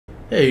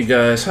Hey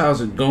guys, how's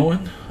it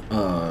going?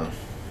 Well,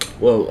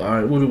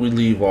 alright, where did we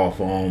leave off?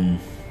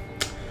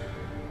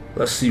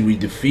 Let's see, we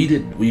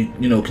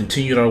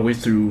continued our way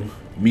through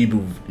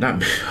Mibu,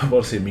 not, I'm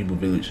about to say Mibu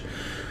Village.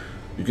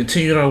 We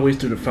continued our way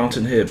through the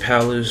Fountainhead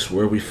Palace,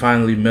 where we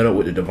finally met up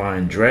with the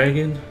Divine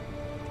Dragon,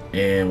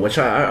 and which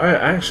I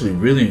actually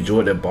really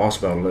enjoyed that boss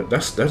battle.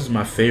 That's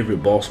my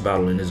favorite boss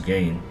battle in this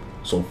game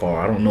so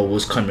far. I don't know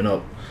what's coming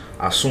up.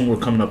 I assume we're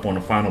coming up on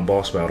the final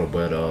boss battle,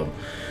 but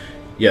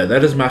yeah,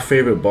 that is my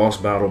favorite boss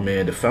battle,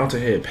 man. The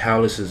Fountainhead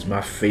Palace is my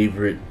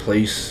favorite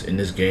place in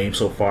this game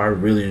so far. I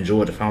really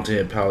enjoyed the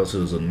Fountainhead Palace. It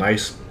was a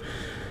nice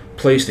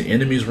place. The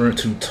enemies weren't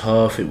too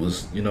tough. It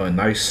was, a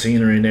nice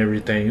scenery and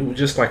everything. It was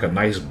just like a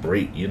nice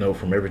break,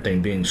 from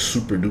everything being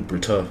super duper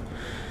tough.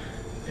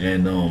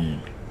 And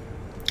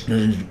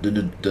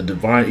the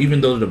divine,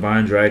 even though the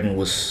Divine Dragon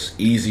was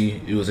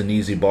easy, it was an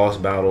easy boss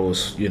battle. It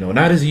was,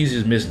 not as easy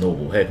as Miss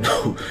Noble, heck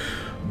no.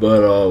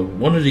 But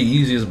one of the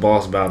easiest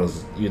boss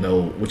battles,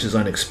 which is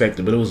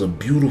unexpected, but it was a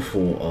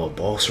beautiful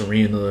boss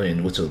arena,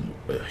 and with a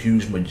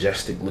huge,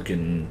 majestic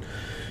looking,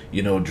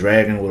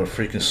 dragon with a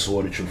freaking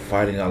sword that you're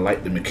fighting. I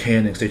like the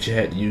mechanics that you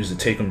had to use to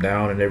take him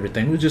down and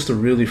everything. It was just a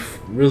really,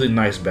 really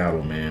nice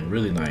battle, man.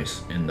 Really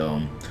nice.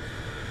 And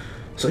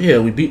so yeah,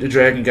 we beat the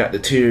dragon, got the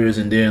tears,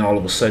 and then all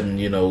of a sudden,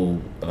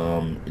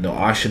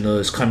 Ashina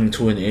is coming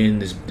to an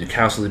end. The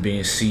castle is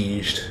being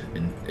sieged,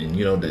 and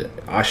the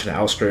Ashina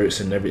outskirts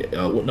and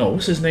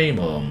what's his name?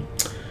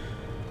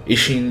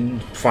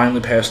 Ishin finally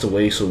passed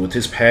away. So with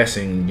his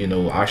passing,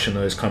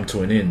 Ashina has come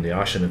to an end. The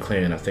Ashina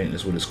clan, I think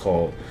that's what it's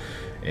called,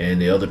 and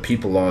the other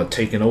people are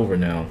taking over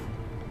now.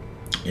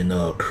 And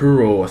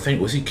Kuro, I think,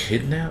 was he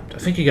kidnapped? I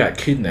think he got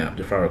kidnapped,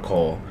 if I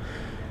recall,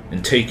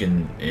 and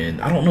taken. And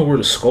I don't know where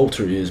the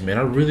sculptor is, man.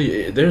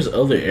 There's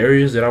other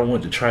areas that I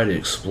want to try to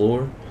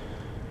explore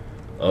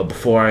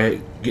before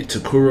I get to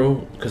Kuro,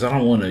 because I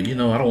don't want to, I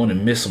don't want to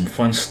miss some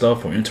fun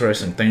stuff or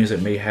interesting things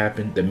that may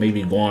happen, that may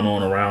be going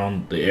on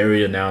around the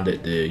area now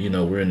that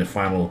we're in the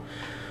final,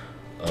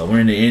 we're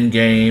in the end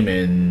game,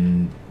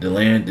 and the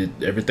land,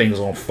 everything's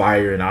on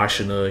fire in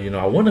Ashina.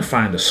 I want to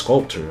find the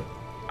sculptor.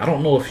 I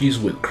don't know if he's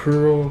with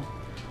Kuro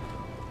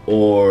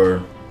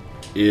or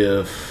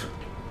if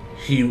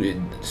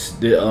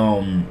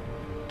the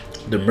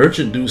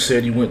merchant dude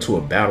said he went to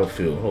a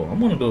battlefield. Hold on, I'm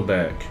gonna go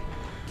back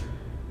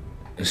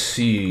and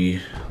see.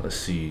 Let's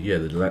see. Yeah,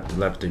 the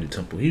dilapidated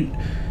temple.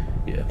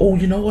 Yeah. Oh,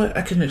 you know what?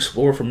 I can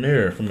explore from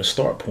there, from the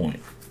start point.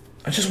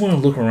 I just want to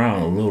look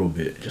around a little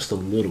bit, just a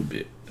little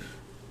bit.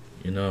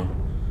 Yeah,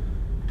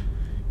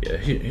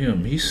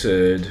 him. He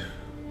said.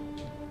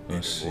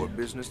 Let's see. More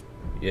business?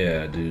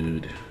 Yeah,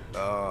 dude.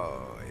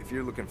 Oh, if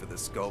you're looking for the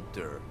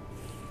sculptor,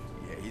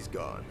 yeah, he's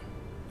gone.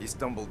 He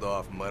stumbled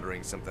off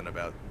muttering something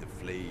about the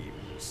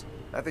flames.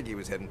 I think he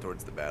was heading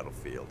towards the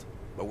battlefield.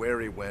 But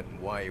where he went and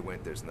why he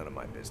went, there's none of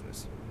my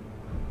business.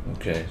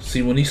 Okay.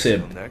 See, when he said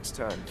Until next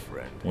time,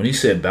 friend. When he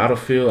said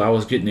battlefield, I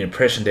was getting the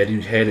impression that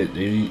he had it.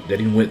 That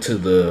he went to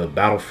the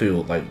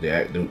battlefield, like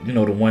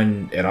the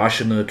one at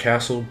Ashina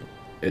Castle,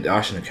 at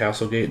Ashina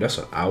Castle Gate. That's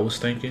what I was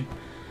thinking.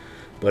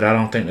 But I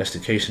don't think that's the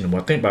case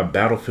anymore. I think by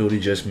battlefield he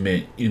just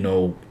meant,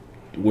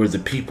 where the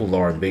people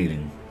are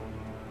invading,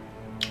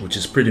 which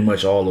is pretty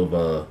much all of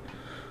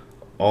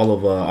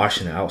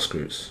Ashina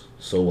outskirts.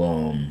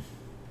 So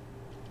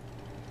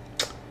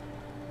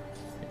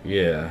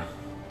yeah.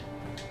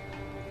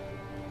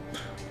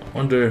 I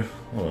wonder.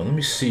 Hold on, let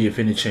me see if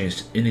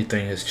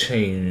anything has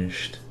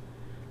changed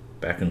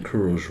back in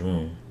Kuro's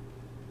room.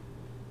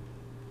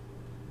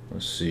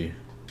 Let's see.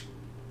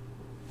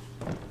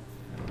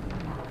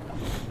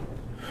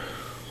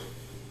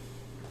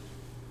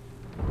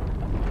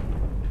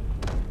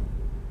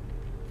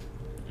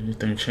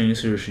 Anything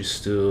changed here? She's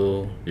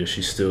still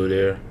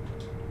there.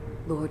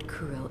 Lord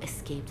Kuro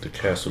escaped The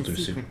castle the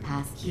through secret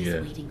path. He yeah.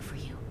 is waiting for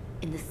you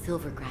in the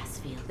Silvergrass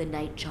field. The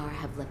night jar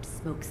have left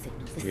smoke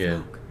signals. The Yeah.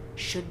 smoke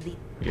should lead.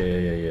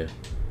 Yeah.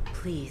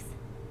 Please,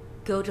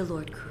 go to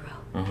Lord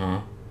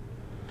Kuro.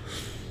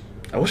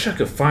 I wish I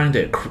could find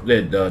not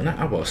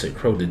I'm about to say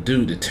Crow, the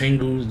dude, the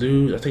Tengu's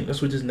dude. I think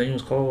that's what his name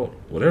was called.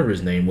 Whatever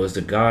his name was,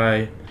 the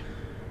guy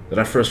that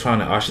I first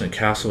found at Ashina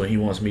Castle, and he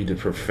wants me to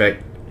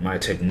perfect my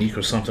technique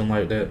or something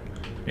like that.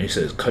 And he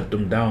says, cut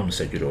them down,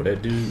 Sekiro.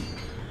 That dude,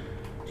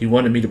 he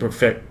wanted me to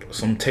perfect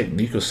some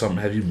technique or something.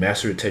 Have you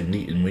mastered a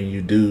technique? And when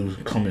you do,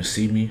 come and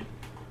see me.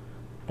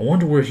 I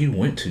wonder where he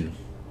went to.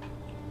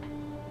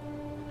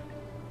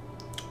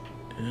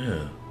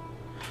 Yeah.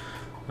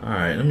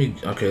 Alright,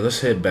 let's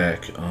head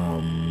back.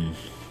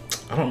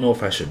 I don't know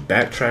if I should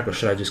backtrack or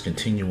should I just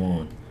continue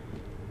on.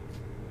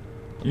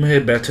 I'm gonna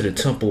head back to the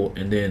temple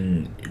and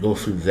then go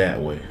through that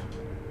way.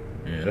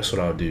 Yeah, that's what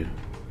I'll do.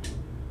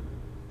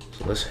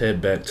 So let's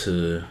head back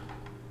to.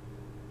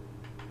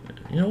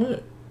 You know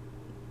what?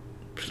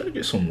 Should I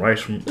get some rice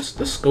from?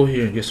 Let's go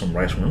here and get some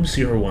rice from. Let me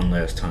see her one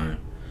last time.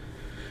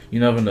 You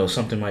never know,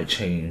 something might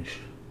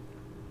change.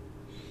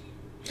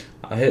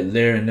 I head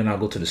there and then I'll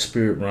go to the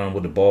spirit realm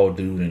with the bald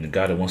dude and the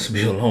guy that wants to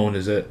be alone.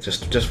 Is that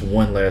just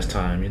one last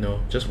time,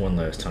 just one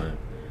last time.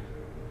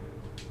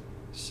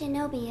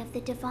 Shinobi of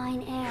the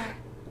Divine Air,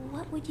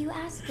 what would you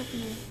ask of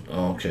me?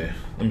 Oh, okay.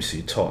 Let me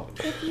see.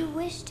 Talk. If you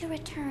wish to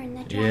return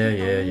the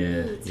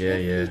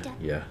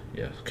Yeah.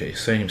 Okay,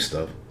 same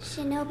stuff.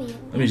 Shinobi,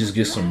 Let me just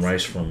get some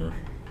rice from her.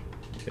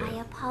 I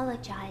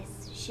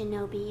apologize,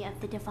 Shinobi of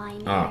the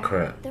Divine Air. Ah,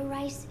 crap. The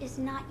rice is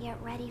not yet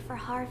ready for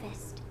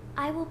harvest.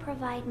 I will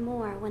provide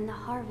more when the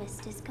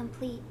harvest is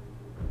complete.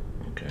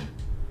 Okay.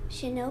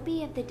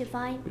 Shinobi of the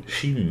Divine...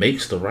 She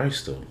makes the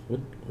rice though.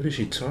 What did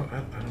she talk?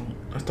 I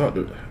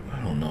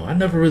don't know. I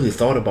never really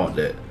thought about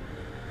that.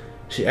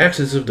 She acts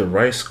as if the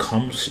rice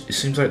comes, it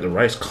seems like the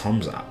rice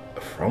comes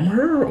out from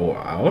her or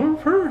out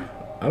of her?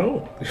 I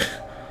don't...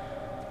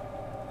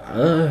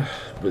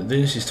 but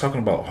then she's talking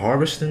about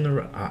harvesting the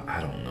rice.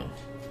 I don't know.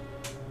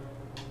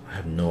 I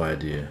have no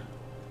idea.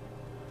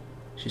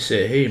 She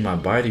said, hey, my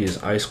body is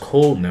ice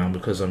cold now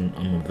because I'm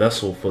a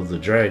vessel for the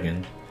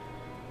dragon.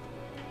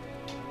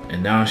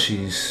 And now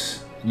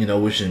she's, you know,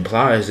 which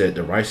implies that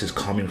the rice is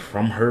coming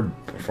from her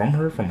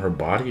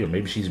body, or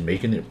maybe she's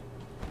making it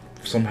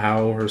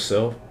somehow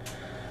herself.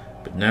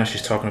 But now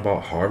she's talking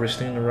about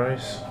harvesting the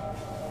rice.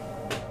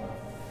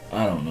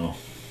 I don't know.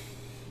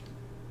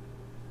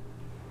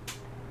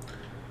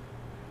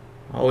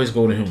 I always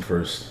go to him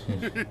first.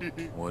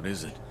 What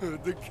is it?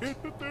 The kid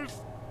that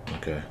there's...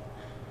 Okay.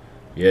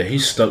 Yeah,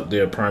 he's stuck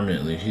there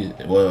permanently.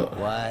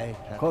 Why?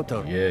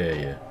 Koto.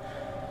 Yeah.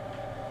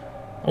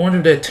 I wonder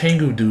if that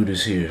Tengu dude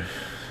is here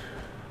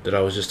that I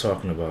was just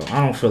talking about.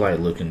 I don't feel like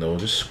looking though.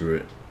 Just screw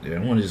it. Yeah, I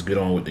want to just get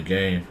on with the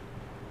game.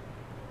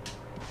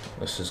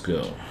 Let's just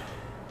go.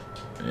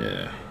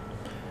 Yeah.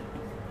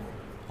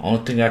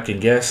 Only thing I can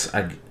guess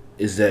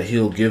is that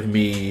he'll give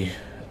me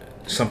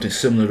something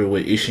similar to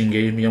what Ishin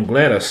gave me. I'm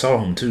glad I saw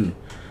him too.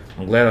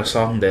 I'm glad I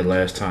saw him that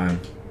last time,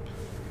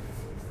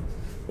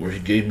 where he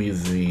gave me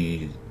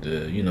the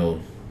you know,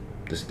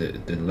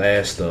 the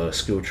last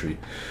skill tree.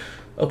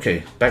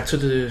 Okay, back to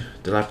the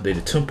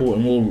dilapidated temple,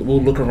 and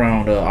we'll look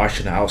around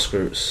Ashina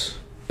outskirts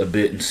a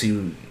bit and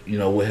see, you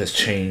know, what has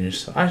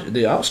changed.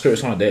 The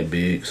outskirts aren't that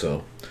big,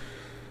 so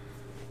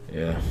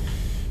yeah.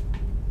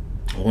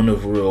 I wonder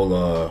if we'll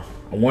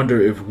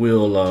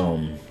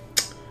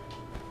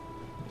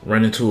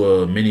run into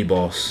a mini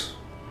boss,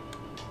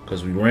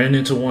 because we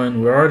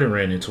already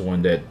ran into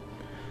one that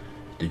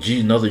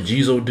another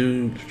Juzo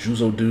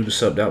dude,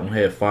 except that one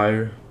had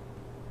fire.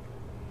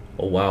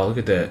 Oh wow, look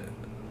at that.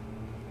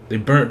 They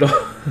burnt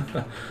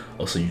off.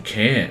 Oh, so you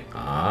can't.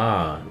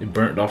 Ah, they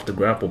burnt off the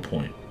grapple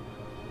point.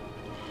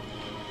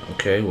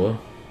 Okay,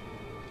 well,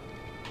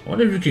 I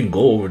wonder if you can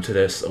go over to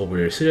that over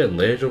there. See that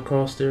ledge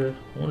across there?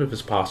 I wonder if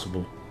it's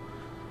possible.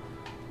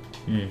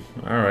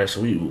 All right,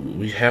 so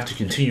we have to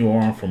continue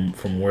on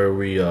from where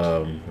we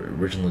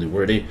originally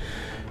were. They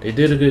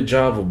did a good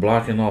job of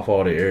blocking off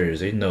all the areas.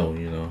 They know,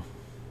 you know.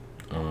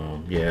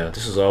 Yeah,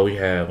 this is all we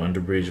have,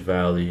 Underbridge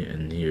Valley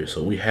and here.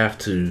 So we have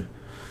to,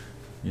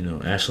 you know,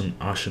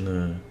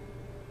 Ashina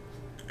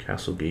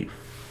Castlegate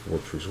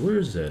Fortress. Where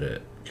is that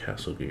at?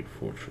 Castlegate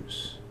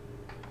Fortress.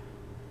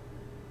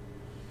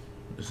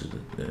 This is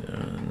the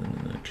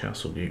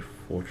Castlegate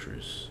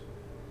Fortress.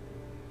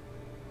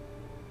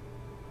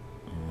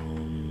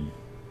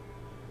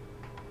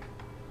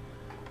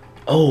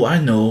 Oh, I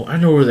know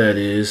where that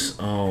is.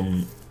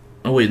 Oh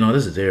wait, no,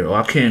 this is there. Oh,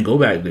 I can't go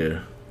back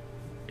there.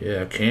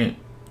 Yeah, I can't.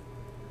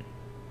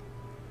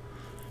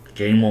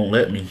 Game won't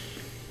let me.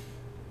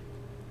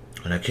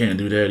 And I can't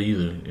do that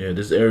either. Yeah,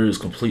 this area is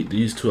complete.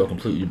 These two are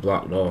completely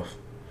blocked off.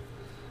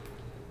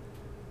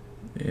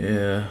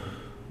 Yeah.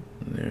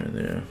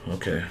 There.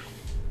 Okay.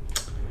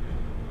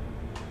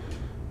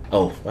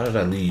 Oh, why did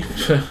I leave?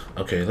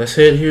 Okay, let's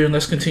head here and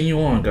let's continue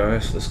on,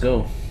 guys. Let's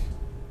go.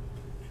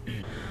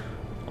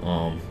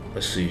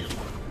 Let's see.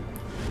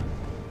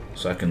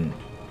 So I can...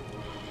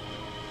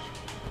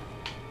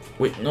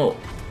 Wait, no.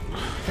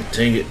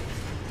 Dang it.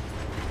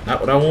 Not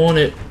what I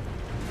wanted.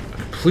 I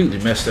completely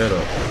messed that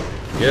up.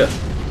 Yeah.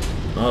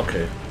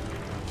 Okay.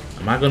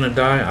 Am I gonna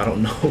die? I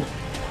don't know.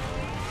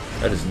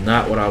 That is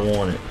not what I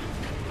wanted.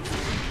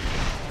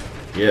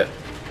 Yeah.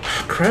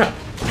 Crap.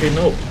 Okay,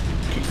 no.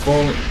 Keep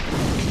falling.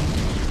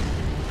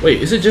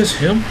 Wait, is it just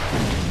him?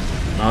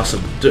 No, it's a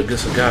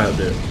guy up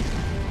there.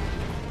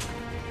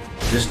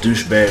 This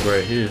douchebag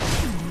right here.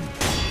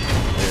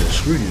 Yeah,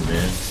 screw you,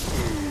 man.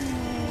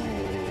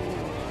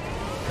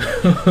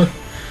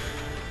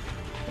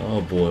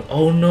 Oh boy.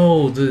 Oh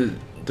no,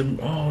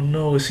 oh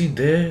no, is he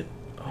dead?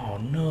 Oh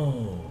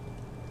no.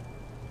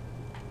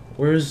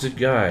 Where's the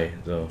guy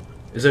though?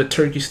 Is that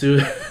turkey still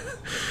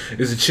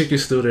is the chicken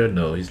still there?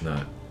 No, he's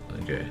not.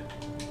 Okay.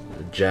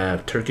 The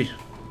jive turkey?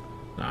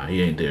 Nah,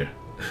 he ain't there.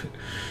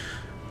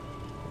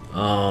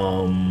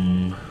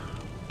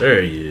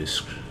 There he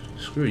is.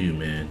 Screw you,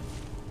 man.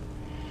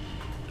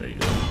 There you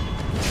go.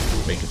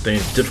 Making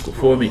things difficult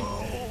for me.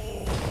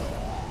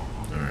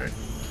 Alright.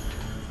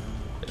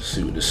 Let's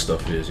see what this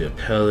stuff is. Yeah,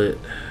 pellet.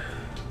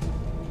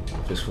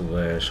 Fistful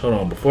lash. Hold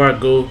on, before I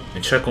go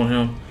and check on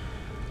him,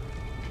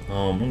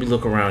 let me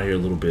look around here a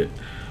little bit.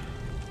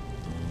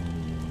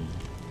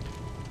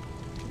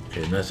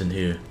 Okay, nothing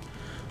here.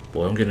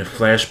 Boy, I'm getting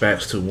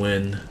flashbacks to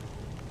when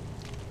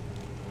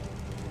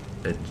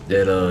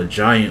that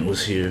giant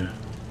was here.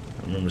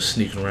 I remember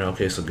sneaking around.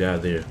 Okay, it's a guy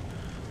there.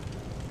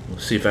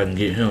 Let's see if I can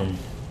get him.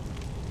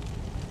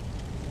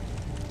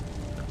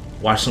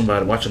 Watch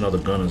another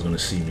gunner's gonna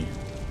see me.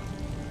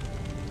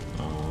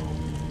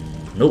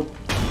 Nope.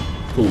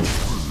 Cool.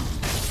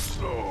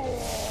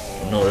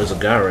 No, there's a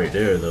guy right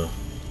there though.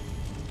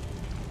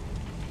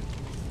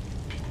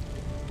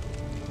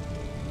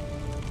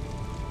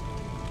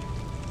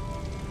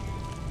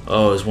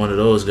 Oh, it's one of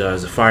those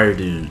guys, the fire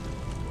dude.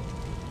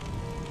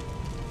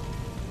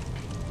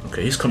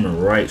 Okay, he's coming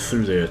right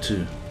through there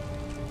too.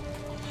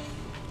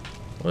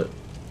 What?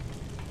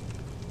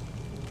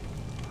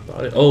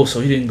 Oh, so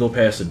he didn't go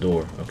past the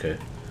door. Okay.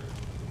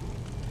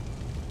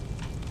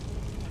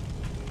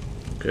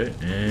 Okay,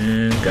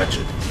 and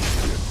gotcha.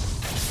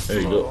 There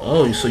you go.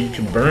 Oh, so you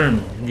can burn.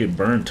 You can get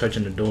burned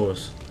touching the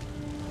doors.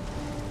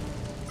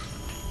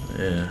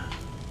 Yeah.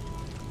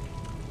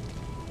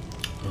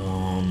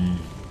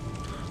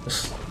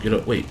 Let's get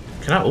up. Wait,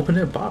 can I open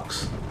that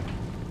box?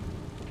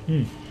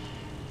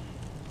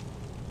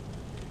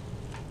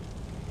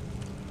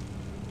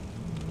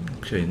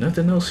 Okay,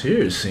 nothing else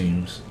here it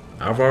seems.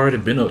 I've already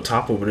been up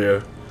top over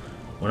there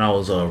when I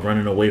was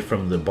running away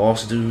from the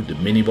boss dude, the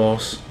mini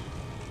boss.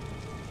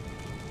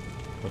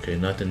 Okay,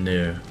 nothing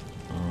there.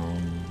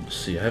 Let's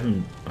see, I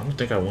don't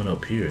think I went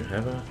up here,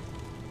 have I?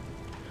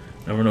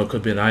 Never know,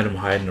 could be an item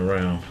hiding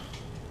around.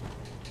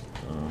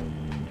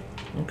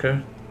 Okay.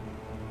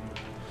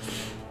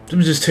 Let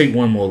me just take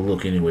one more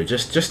look anyway,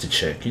 just to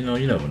check. You know,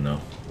 you never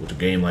know with a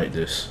game like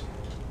this.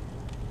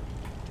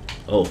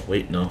 Oh,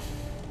 wait, no.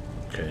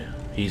 Okay,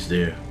 he's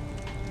there.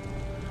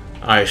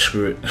 Alright,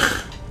 screw it.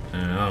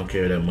 I don't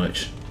care that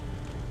much.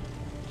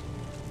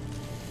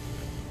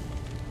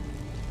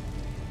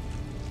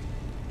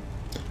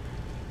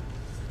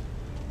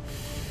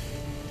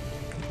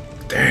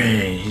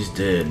 Dang, he's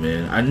dead,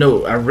 man. I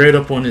know, I read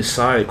up on his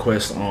side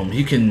quest,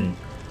 he can...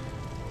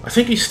 I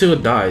think he still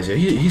dies. Yeah,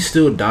 he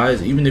still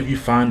dies. Even if you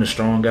find a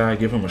strong guy,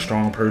 give him a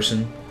strong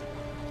person,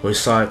 or his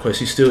side quest,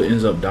 he still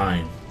ends up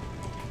dying.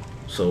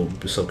 So,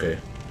 it's okay.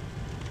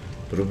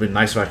 But it would have been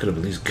nice if I could have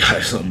at least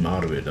got something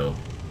out of it, though.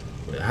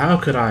 But how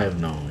could I have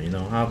known, you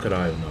know? How could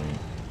I have known?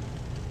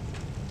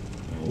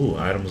 Ooh,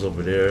 items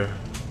over there.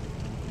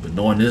 But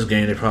knowing this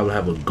game, they probably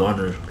have a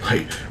gunner,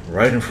 like,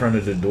 right in front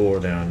of the door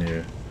down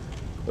there.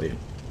 Wait.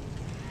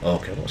 Oh,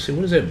 okay, let's see.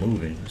 What is that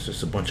moving? It's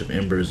just a bunch of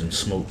embers and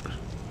smoke.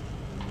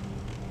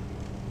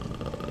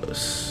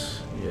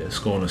 Yeah, let's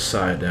go on the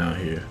side down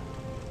here.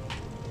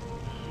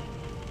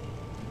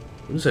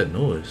 What is that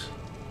noise?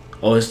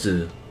 Oh, it's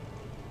the...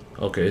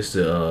 Okay, it's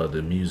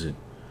the music.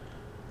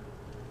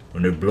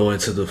 When they're blowing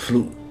to the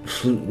flute,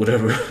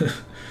 whatever.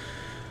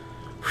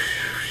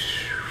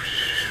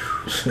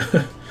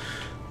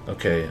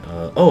 Okay,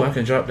 oh, I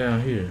can drop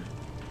down here.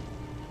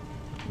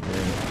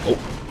 Oh.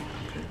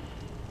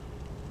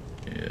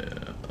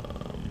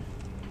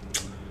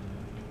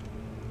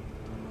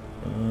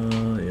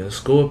 Yeah, let's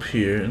go up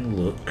here and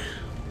look.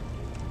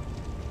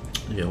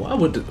 Yeah, why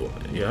would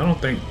yeah, I don't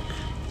think...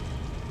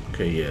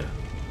 Okay, yeah.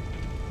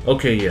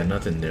 Okay, yeah,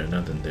 nothing there,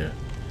 nothing there.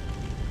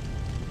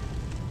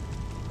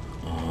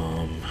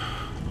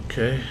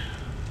 Okay.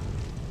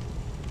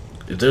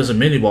 If there's a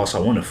mini boss, I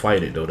want to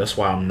fight it though. That's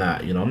why I'm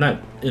not, you know, I'm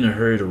not in a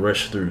hurry to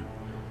rush through.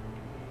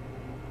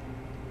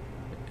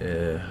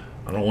 Yeah,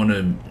 I don't want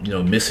to, you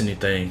know, miss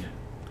anything.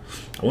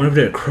 I wonder if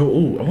that crow.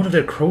 Ooh, I wonder if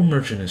that crow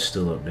merchant is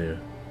still up there.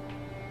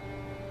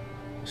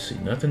 See,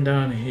 nothing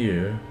down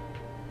here.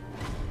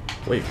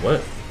 Wait,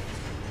 what?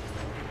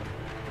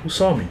 Who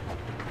saw me?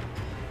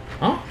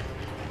 Huh?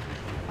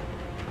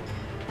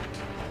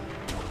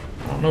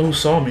 I don't know who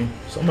saw me.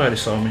 Somebody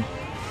saw me.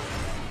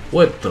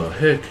 What the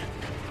heck?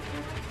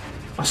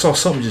 I saw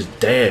something just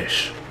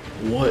dash.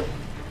 What?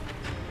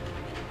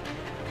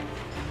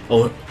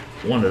 Oh,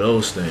 one of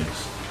those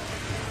things.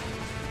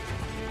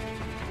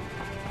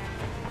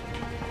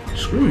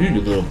 Screw you,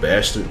 you little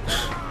bastard.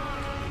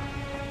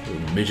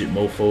 Little midget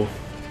mofo.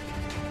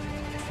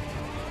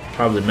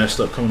 Probably messed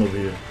up coming over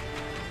here.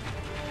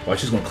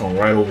 Watch, she's gonna come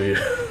right over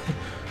here.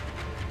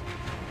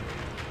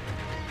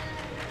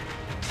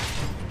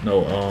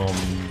 No,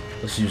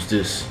 let's use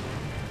this.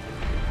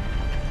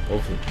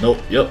 Hopefully. Nope,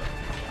 yep.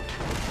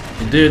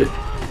 He did it.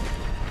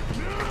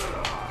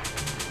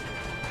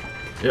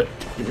 Yep,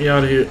 get me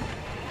out of here.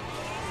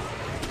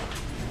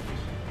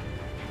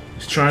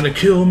 He's trying to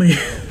kill me.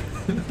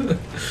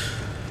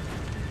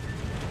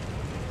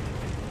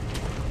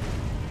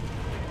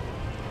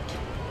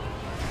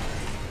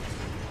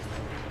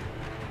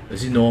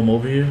 Does he know I'm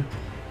over here?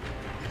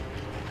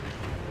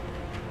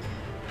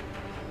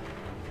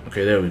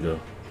 Okay, there we go.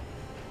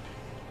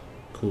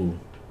 Cool.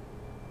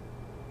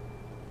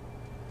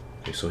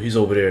 Okay, so he's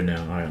over there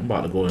now. Alright, I'm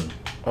about to go in.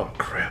 Oh,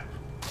 crap.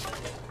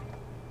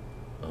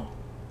 Oh.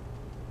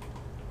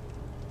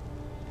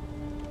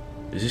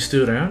 Is he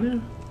still down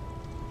there?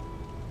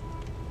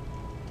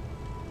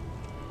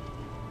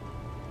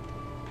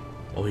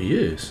 Oh, he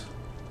is.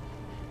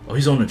 Oh,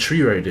 he's on the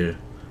tree right there.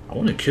 I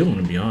want to kill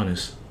him, to be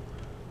honest.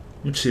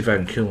 Let me see if I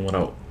can kill him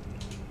without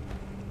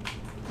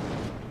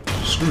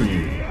screw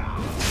you.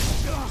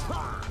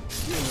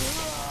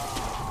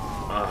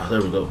 Ah,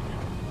 there we go.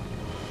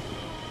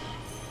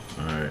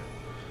 Alright.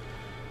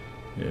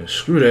 Yeah,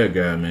 screw that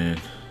guy, man.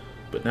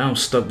 But now I'm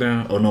stuck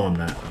down. Oh, no, I'm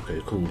not.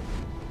 Okay, cool.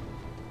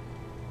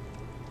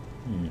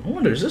 I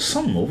wonder, is there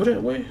something over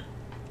that way?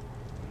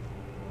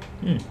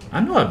 I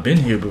know I've been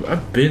here, but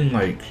I've been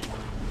like...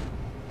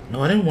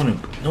 No, I didn't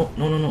want to... No,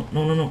 no, no, no,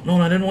 no, no, no,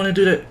 no, I didn't want to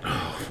do that.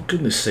 Oh, for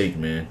goodness sake,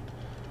 man.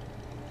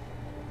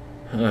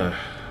 Do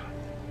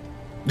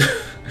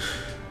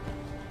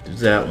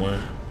that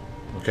one.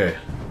 Okay.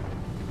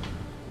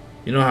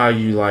 You know how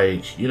you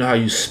like... You know how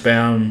you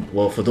spam...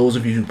 Well, for those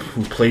of you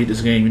who played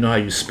this game, you know how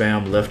you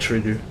spam left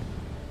trigger?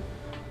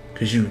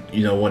 Because you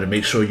know, want to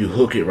make sure you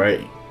hook it,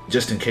 right?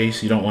 Just in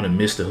case you don't want to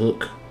miss the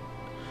hook.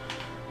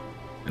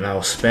 And I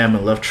was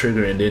spamming left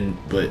trigger and then...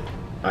 But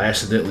I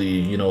accidentally,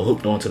 you know,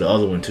 hooked onto the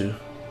other one too.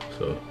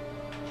 So...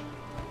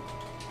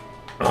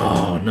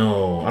 Oh,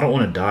 no. I don't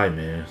want to die,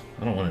 man.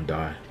 I don't want to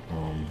die.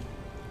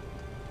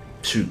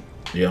 Shoot.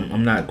 Yeah,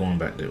 I'm not going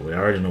back that way. I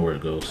already know where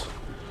it goes.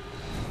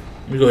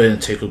 Let me go ahead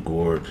and take a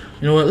gourd.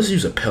 You know what? Let's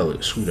use a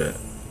pellet. Screw that.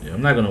 Yeah,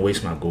 I'm not going to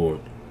waste my gourd.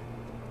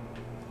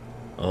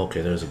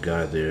 Okay, there's a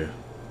guy there.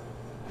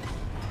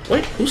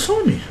 Wait, who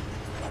saw me?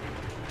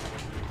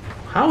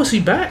 How is he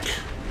back?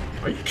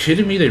 Are you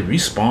kidding me? They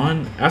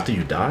respawn after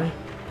you die?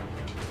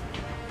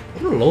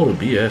 What a load of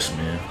BS,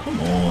 man. Come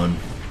on.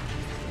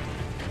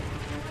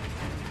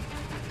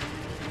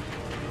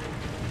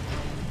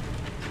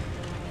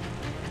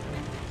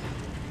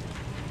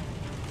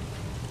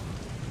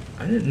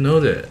 I didn't know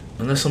that.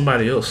 Unless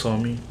somebody else saw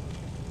me.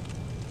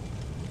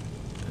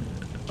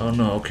 Oh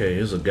no, okay.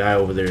 There's a guy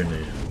over there in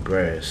the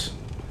grass.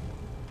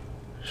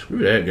 Screw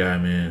that guy,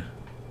 man.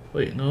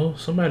 Wait, no.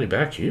 Somebody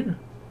back here?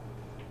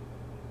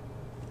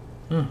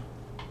 Huh.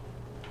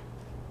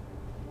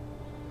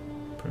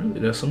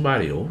 Apparently there's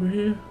somebody over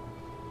here.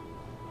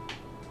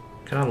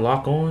 Can I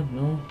lock on?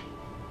 No.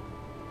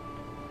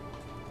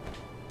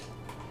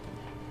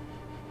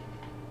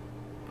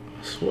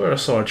 I swear I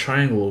saw a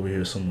triangle over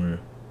here somewhere.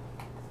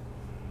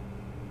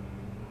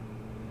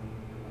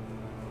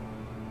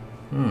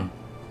 Huh.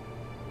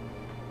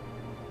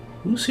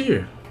 Who's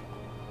here?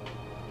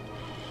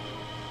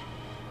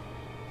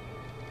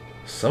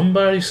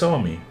 Somebody saw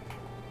me.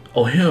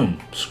 Oh, him.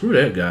 Screw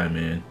that guy,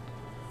 man.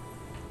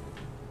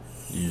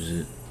 Use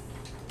it.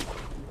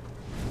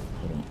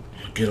 Hold on.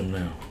 Get him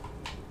now.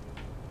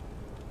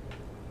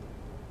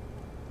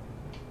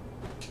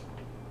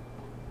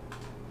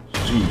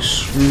 Jeez,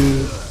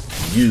 screw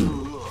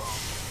you.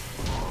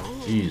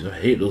 Jeez, I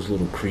hate those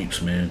little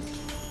creeps, man.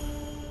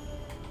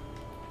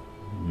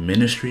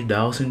 Ministry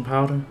dowsing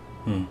powder?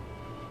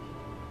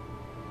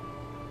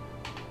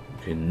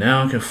 Okay,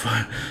 now I can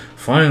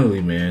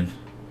finally, man.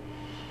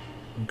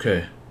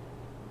 Okay.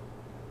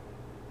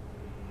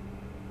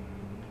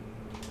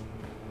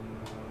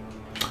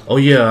 Oh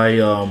yeah,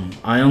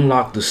 I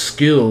unlocked the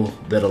skill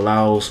that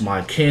allows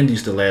my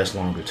candies to last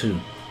longer too.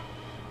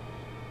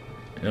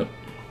 Yep.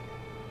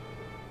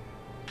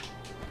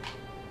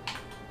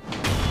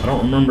 I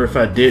don't remember if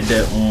I did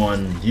that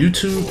on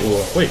YouTube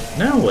or wait,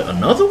 now what?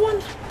 Another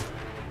one?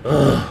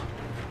 Ugh.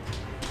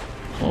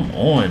 Come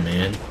on,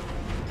 man.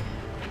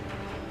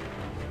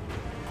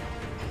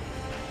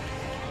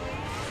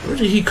 Where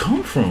did he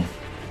come from?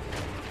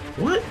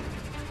 What?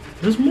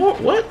 There's more?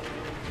 What?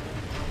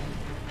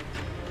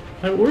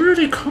 Like, where are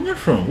they coming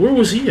from? Where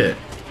was he at?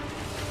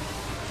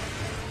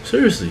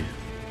 Seriously.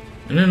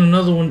 And then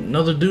another one,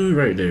 another dude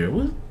right there.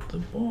 What the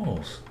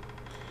balls?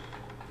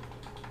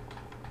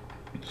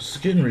 It's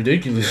getting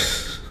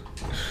ridiculous.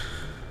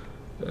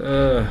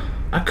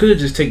 I could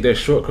just take that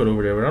shortcut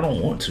over there, but I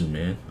don't want to,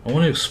 man. I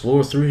want to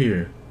explore through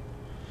here.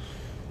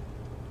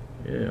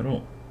 Yeah, I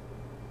don't.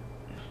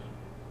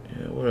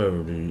 Yeah,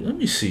 whatever, dude. Let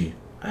me see.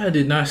 I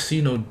did not see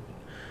no...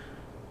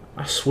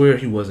 I swear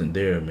he wasn't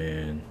there,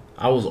 man.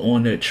 I was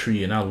on that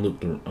tree and I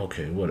looked around.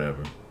 Okay,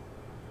 whatever.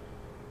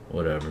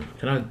 Whatever.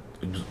 Can I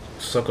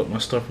suck up my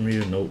stuff from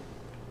here? Nope.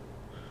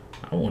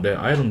 I want that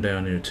item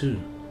down there,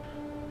 too.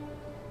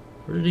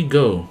 Where did he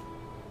go?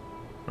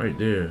 Right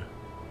there.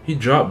 He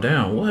dropped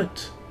down.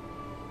 What?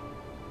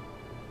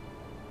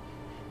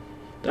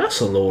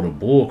 That's a load of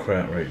bull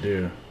crap right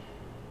there.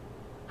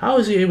 How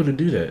is he able to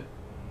do that?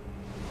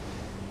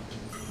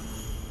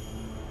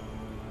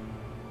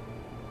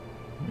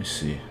 Let me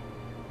see.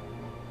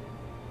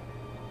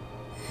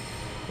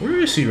 Where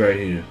is he right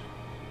here?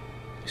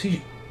 Is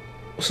he...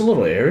 What's a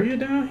little area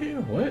down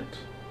here? What?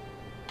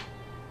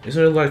 Is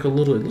there like a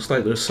little... It looks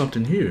like there's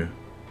something here.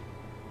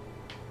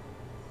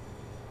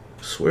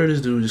 I swear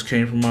this dude just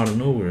came from out of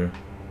nowhere.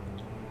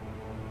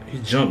 He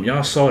jumped.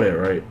 Y'all saw that,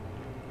 right?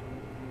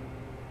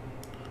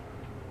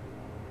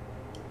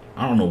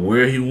 I don't know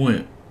where he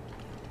went.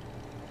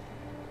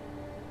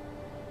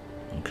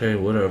 Okay,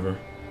 whatever.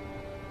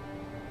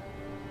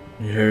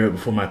 You hear it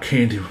before my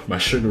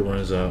sugar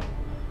runs out.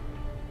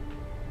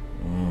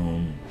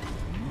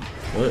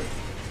 What?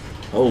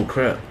 Oh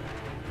crap.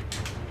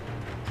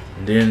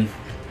 And then,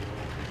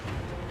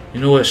 you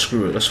know what?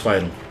 Screw it. Let's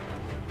fight him.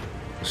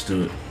 Let's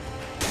do it.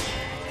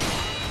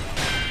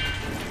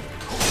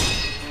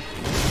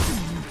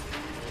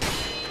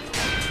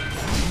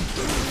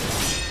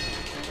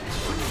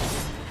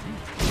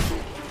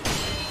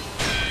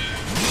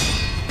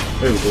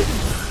 There we go.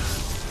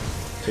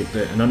 Take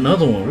that. And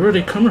another one. Where are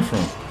they coming from?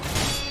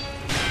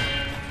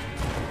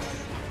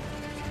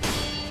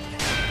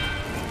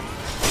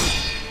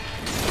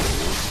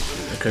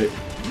 Okay.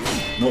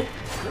 Nope.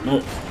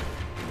 Nope.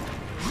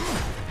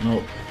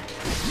 Nope.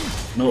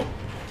 Nope.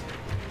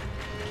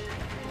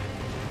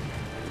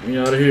 Get me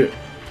out of here.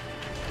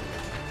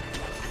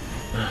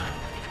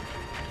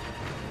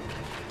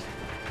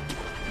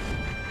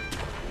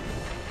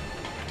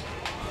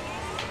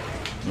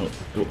 No,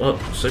 go up.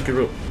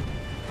 Sekiro.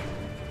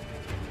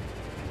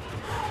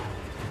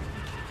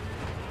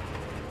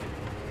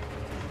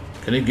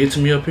 Can they get to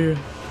me up here?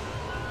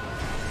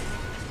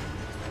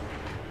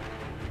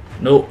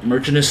 Nope.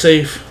 Merchant is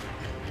safe.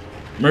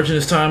 Merchant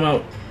is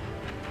timeout.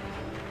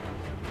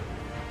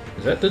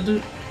 Is that the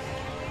dude?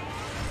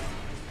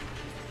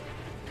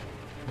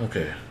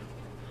 Okay.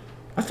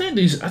 I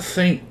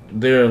think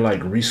they're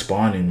like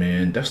respawning,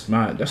 man. That's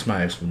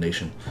my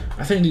explanation.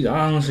 I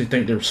honestly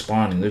think they're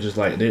spawning. They're just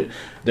like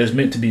there's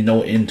meant to be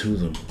no end to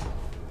them.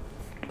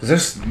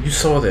 Cause you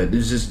saw that. They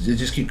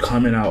just keep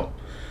coming out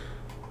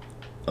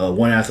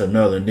one after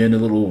another, and then the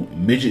little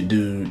midget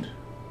dude,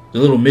 the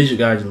little midget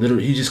guy,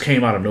 literally he just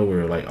came out of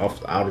nowhere, like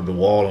out of the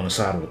wall on the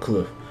side of the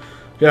cliff.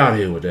 Get out of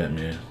here with that,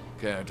 man.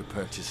 Care to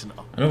purchase an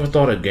I never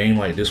thought a game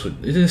like this would.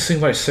 It didn't seem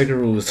like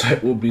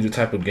Sekiro would be the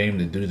type of game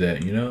to do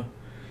that, you know.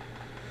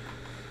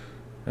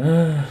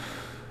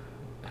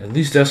 At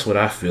least that's what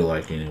I feel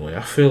like anyway.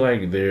 I feel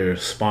like they're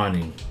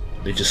spawning.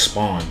 They just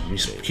spawn.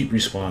 Keep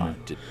respawning.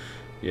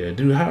 Yeah,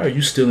 dude, how are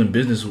you still in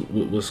business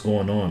with what's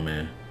going on,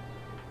 man?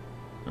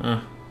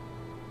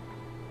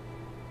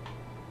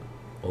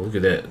 Oh, look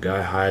at that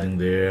guy hiding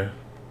there.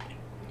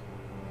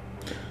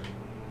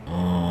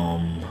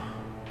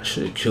 I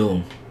should kill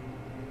him.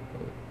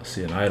 I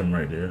see an item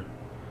right there.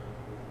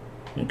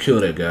 I'm gonna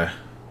kill that guy.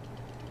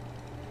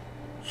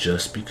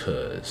 Just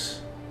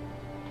because.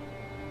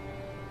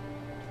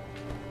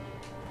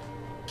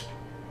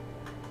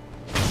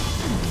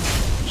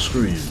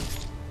 Screw you.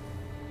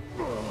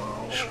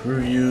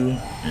 Screw you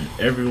and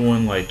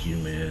everyone like you,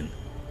 man.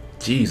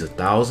 Jeez,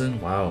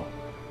 1,000? Wow.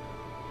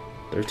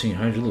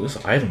 1,300. Look, there's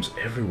items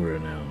everywhere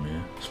now,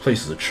 man. This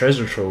place is a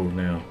treasure trove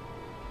now.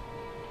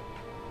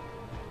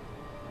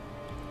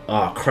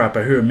 Ah, crap.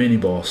 I hear a mini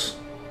boss.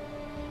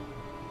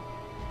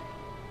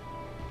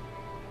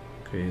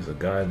 Okay, there's a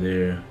guy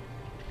there.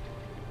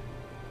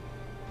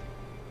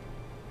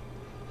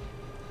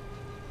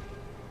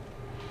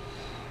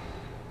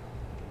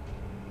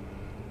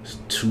 There's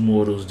 2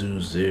 more of those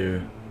dudes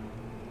there.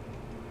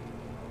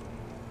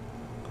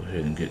 Go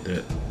ahead and get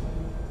that.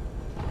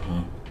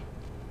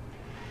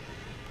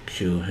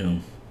 Kill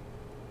him.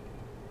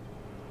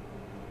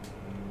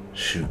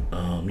 Shoot.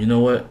 You know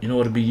what? You know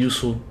what would be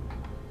useful?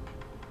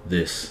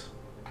 This.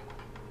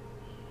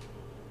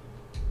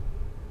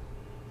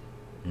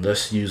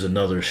 Let's use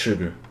another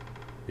sugar.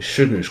 The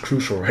sugar is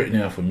crucial right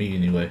now for me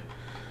anyway.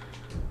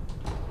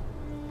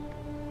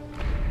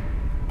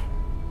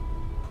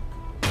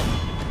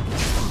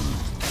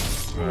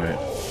 Alright.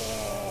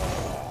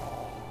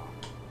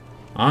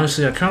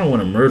 Honestly, I kind of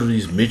want to murder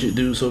these midget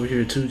dudes over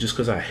here too, just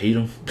because I hate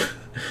them.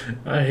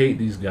 I hate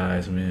these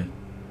guys, man.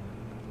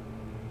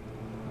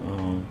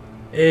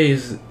 Hey,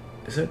 is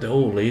that the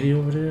old lady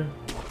over there?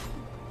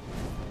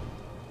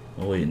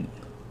 Oh wait.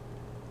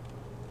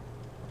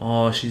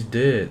 Oh, she's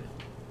dead.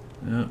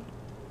 Yeah.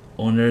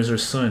 Oh, and there's her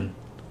son.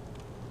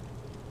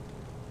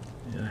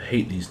 Yeah, I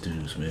hate these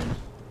dudes, man.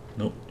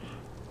 Nope.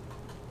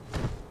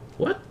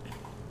 What?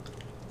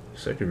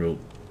 Sekiro.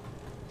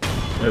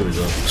 There we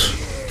go.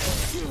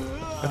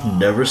 I've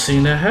never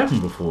seen that happen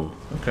before.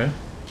 Okay.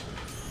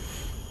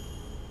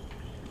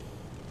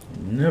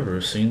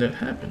 Never seen that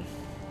happen.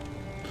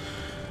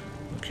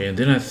 Okay, and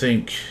then I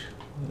think,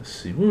 let's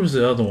see, where was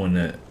the other one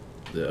that?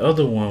 The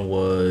other one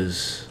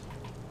was,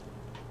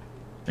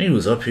 I think he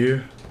was up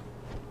here.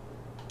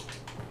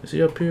 Is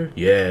he up here?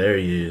 Yeah, there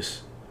he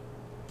is.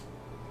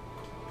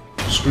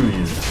 Screw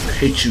you. I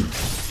hate you.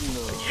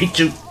 I hate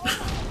you.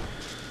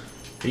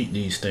 Hate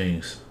these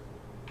things.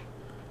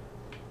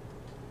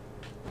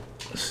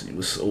 Let's see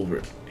what's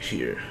over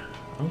here.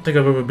 I don't think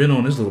I've ever been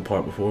on this little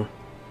part before.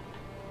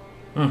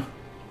 Huh.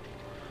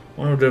 I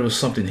wonder if there was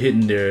something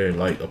hidden there,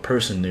 like a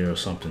person there or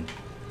something,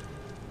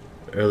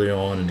 earlier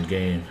on in the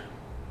game.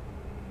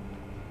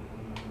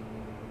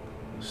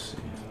 Let's see.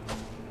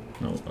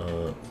 No,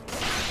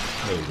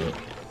 there we go.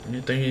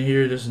 Anything in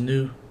here that's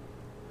new?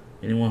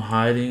 Anyone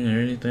hiding or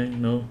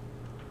anything? No?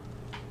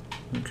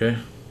 Okay.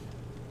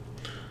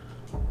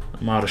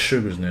 I'm out of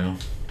sugars now.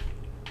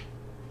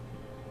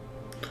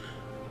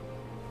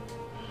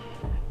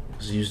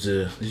 Let's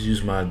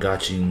use my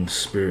Gotching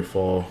Spirit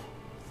Fall.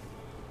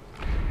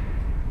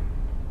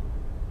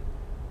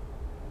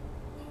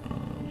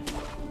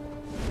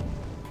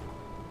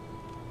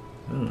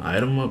 An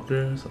item up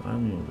there? There's an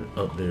item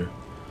up there.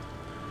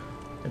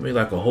 They made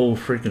like a whole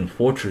freaking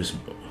fortress.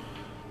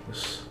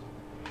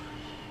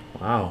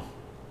 Wow.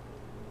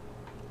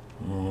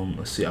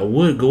 Let's see. I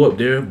would go up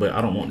there, but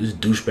I don't want this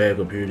douchebag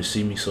up here to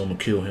see me, so I'm gonna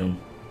kill him.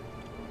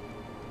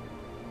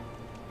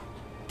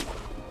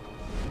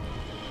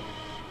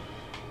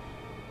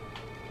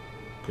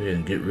 Go ahead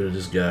and get rid of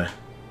this guy.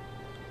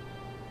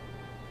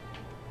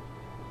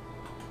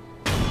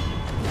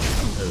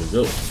 There we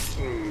go.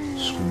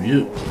 Screw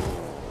you.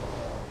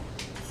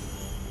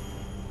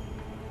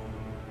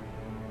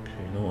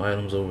 Okay, no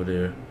items over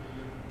there.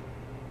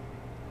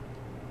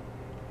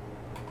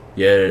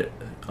 Yeah.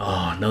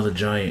 Oh, another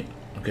giant.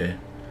 Okay.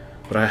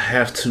 But I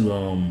have to,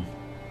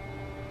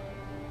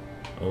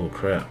 oh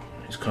crap.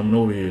 He's coming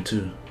over here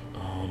too.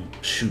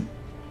 Shoot.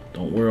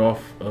 Don't wear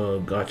off,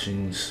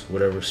 Gachin's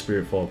whatever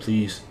spirit fall,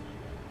 please.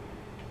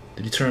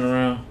 Did he turn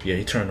around? Yeah,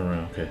 he turned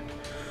around. Okay.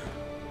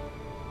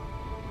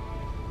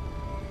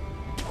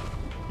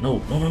 No.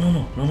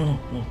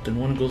 Didn't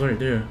want to go right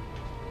there.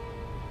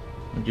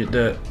 Get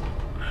that.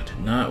 I did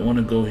not want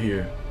to go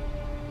here.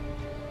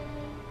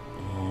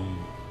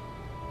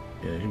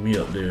 Yeah, hit me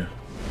up there.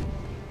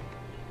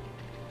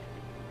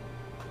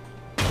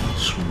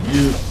 Screw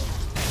you.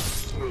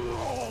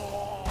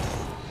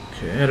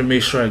 Okay, I had to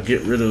make sure I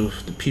get rid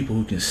of the people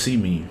who can see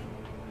me.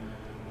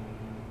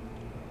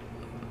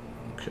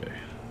 Okay.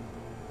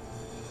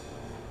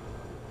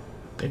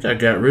 I think I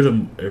got rid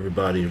of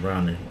everybody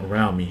around me.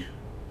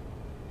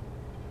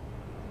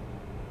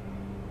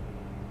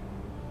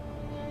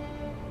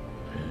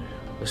 Okay,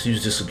 let's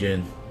use this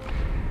again.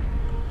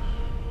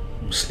 I'm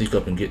gonna sneak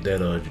up and get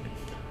that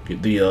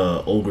get the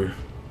ogre.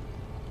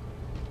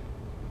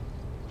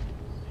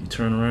 You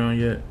turn around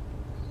yet?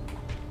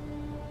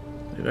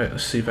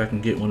 Let's see if I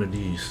can get one of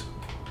these.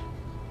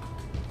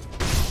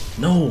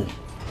 No!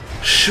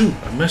 Shoot!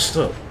 I messed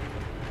up.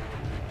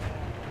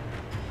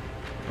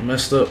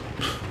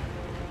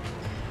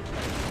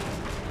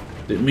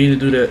 Didn't mean to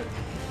do that.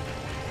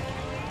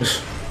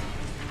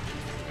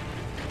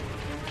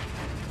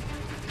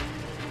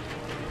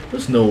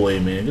 There's no way,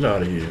 man. Get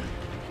out of here.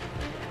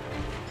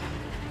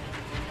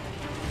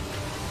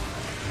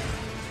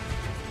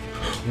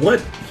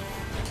 What?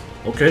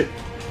 Okay.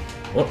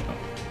 Well,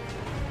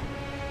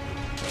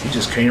 he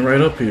just came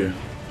right up here.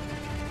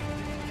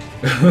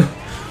 I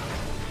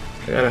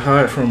gotta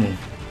hide from him.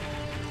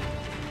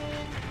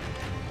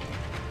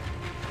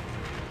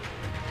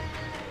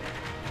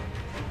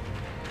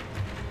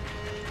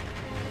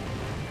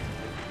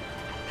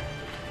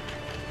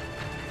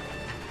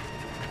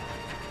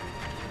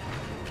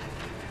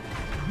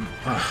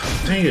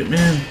 Ah, dang it,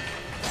 man.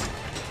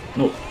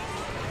 No.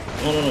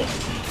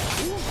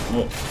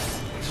 No.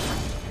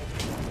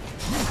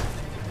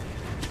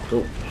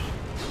 Go.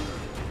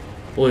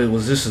 Boy,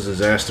 was this a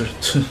disaster.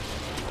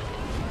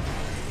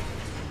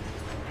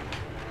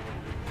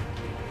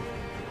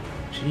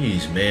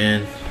 Jeez,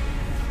 man.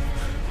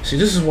 See,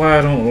 this is why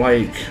I don't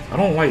like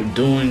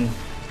doing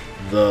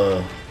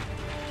the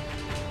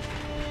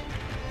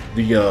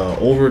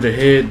over the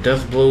head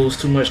death blows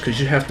too much, because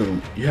you have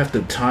to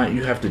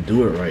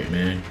do it right,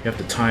 man. You have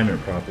to time it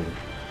properly.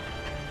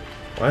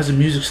 Why is the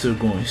music still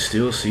going? He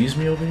still sees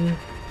me over here?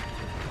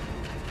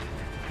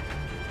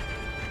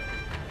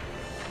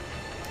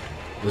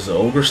 Does the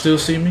ogre still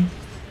see me?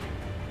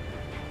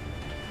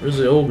 Where's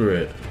the ogre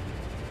at?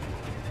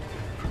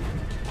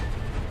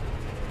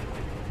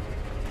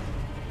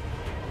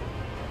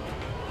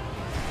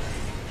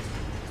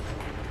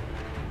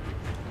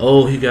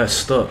 Oh, he got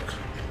stuck.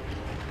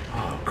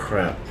 Oh,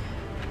 crap.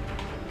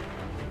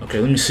 Okay,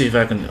 let me see if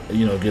I can,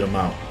 get him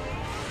out.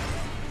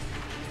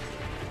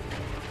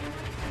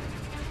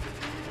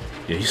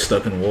 Yeah, he's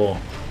stuck in the wall.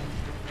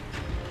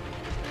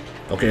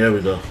 Okay, there we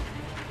go.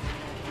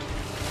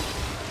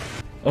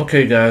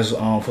 Okay, guys,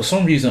 for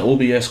some reason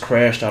OBS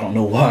crashed. I don't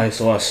know why,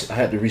 so I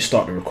had to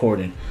restart the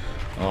recording.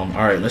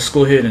 Alright, let's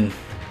go ahead and...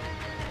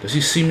 Does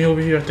he see me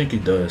over here? I think he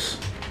does.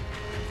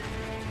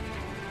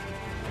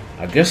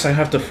 I guess I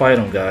have to fight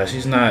him, guys.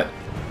 He's not...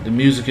 The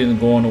music isn't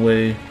going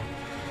away.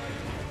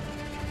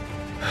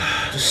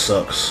 This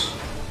sucks.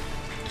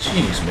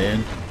 Jeez,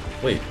 man.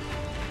 Wait.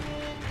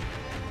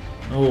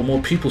 No,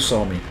 more people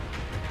saw me.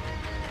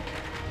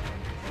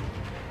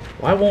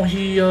 Why won't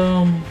he,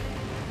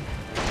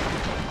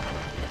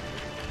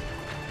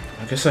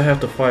 I guess I have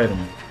to fight him.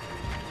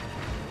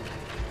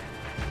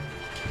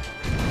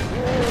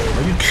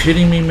 Are you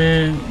kidding me,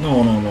 man?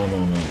 No.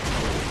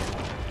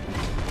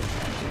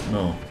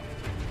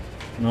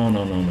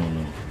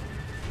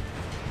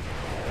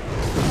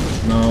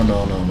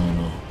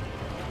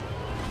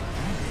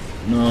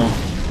 No.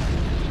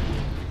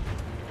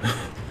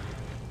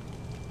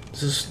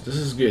 This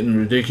is getting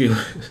ridiculous.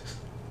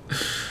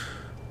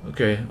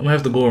 Okay, I'm gonna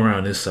have to go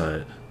around this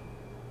side.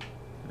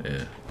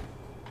 Yeah.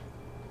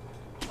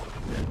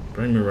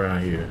 Bring me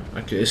around here.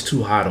 Okay, it's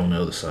too hot on the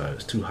other side.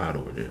 It's too hot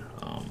over there.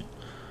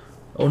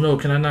 Oh no,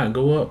 can I not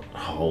go up?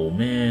 Oh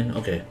man.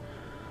 Okay.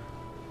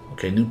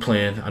 Okay, new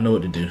plan. I know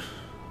what to do.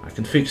 I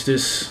can fix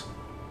this.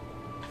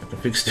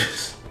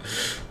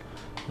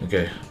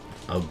 Okay,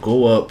 I'll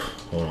go up.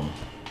 Hold on.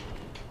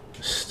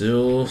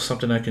 Still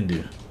something I can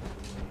do.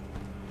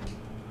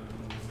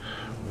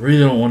 Really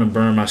don't want to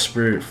burn my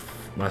spirit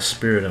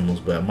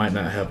animals, but I might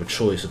not have a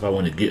choice if I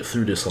want to get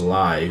through this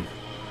alive.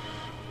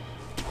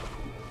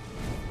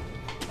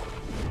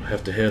 I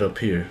have to head up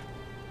here.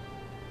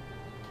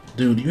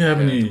 Dude, do you have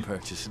any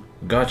purchase.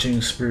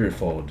 gotching spirit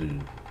fall,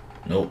 dude?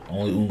 Nope,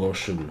 only Ungo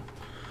sugar.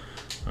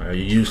 Alright,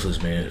 you're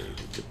useless, man.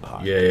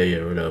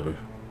 Yeah, whatever.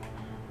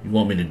 You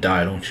want me to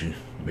die, don't you?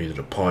 May the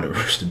departed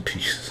rest in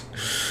peace.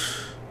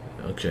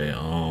 Okay,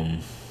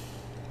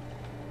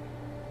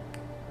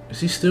 is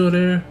he still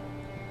there?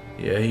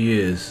 Yeah, he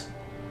is.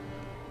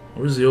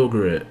 Where's the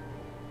ogre at?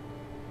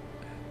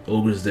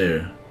 Ogre's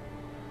there.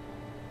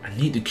 I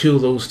need to kill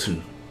those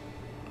two.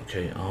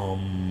 Okay,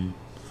 I'm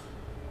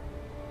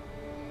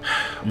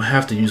gonna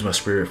have to use my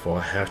spirit fall.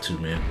 I have to,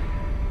 man.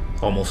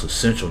 It's almost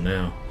essential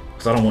now.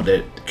 Because I don't want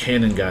that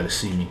cannon guy to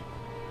see me.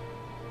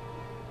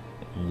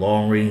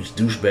 Long range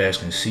douchebags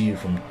can see you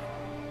from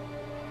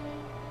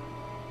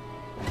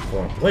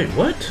far. Wait,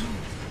 what?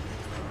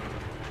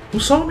 Who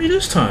saw me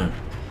this time?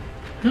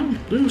 Him?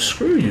 Dude,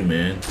 screw you,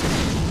 man.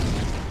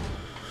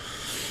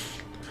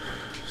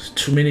 It's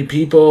too many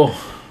people.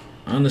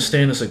 I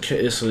understand it's a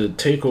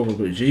takeover,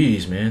 but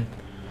geez, man.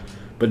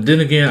 But then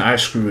again, I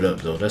screwed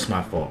up though. That's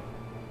my fault.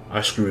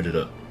 I screwed it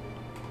up.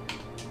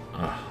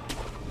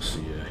 Let's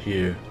see,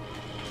 here.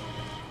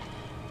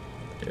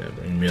 Yeah,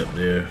 bring me up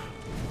there.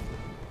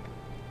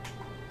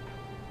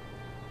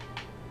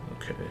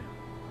 Okay.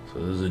 So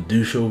there's a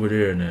douche over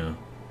there now.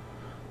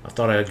 I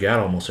thought I got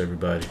almost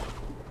everybody.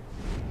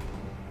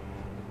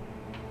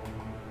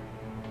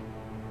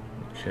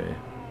 Okay.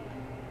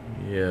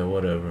 Yeah,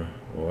 whatever.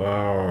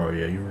 Wow,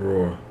 yeah, you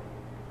roar.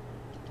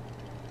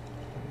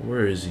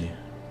 Where is he?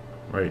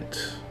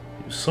 Right.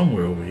 He's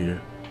somewhere over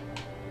here.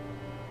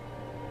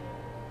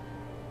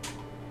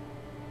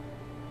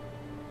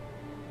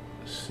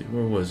 Let's see,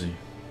 where was he?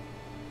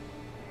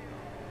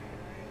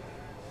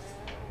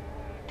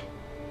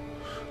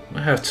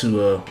 I have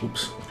to,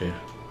 oops, okay.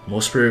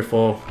 More spirit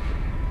fall.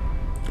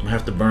 I'm gonna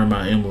have to burn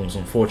my emblems,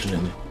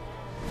 unfortunately.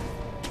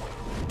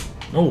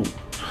 No,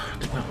 I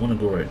did not want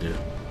to go right there.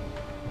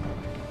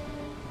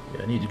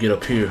 Yeah, I need to get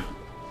up here.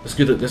 Let's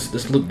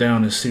look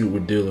down and see what we're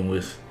dealing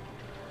with.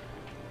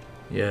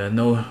 Yeah,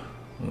 no.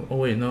 Oh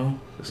wait, no.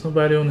 There's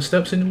nobody on the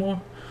steps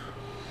anymore.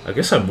 I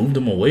guess I moved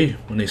them away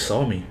when they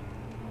saw me.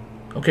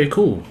 Okay,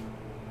 cool.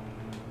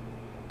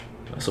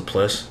 That's a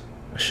plus.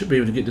 I should be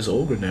able to get this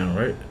ogre down,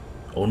 right?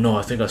 Oh no,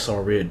 I think I saw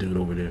a red dude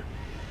over there.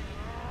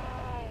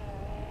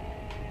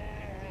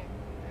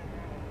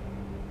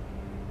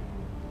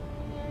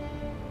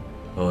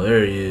 Oh,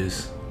 there he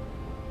is.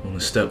 On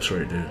the steps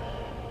right there.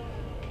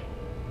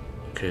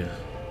 Okay.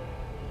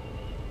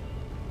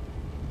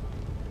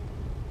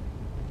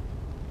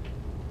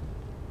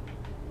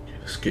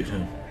 Let's get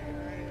him.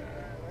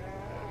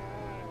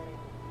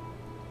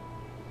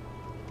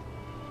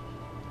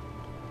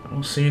 I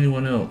don't see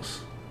anyone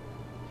else.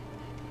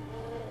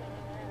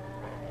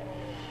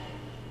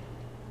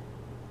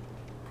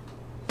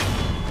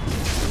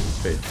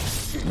 Okay,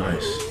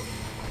 nice.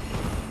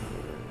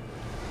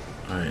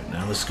 Alright,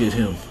 now let's get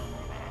him.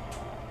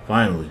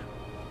 Finally.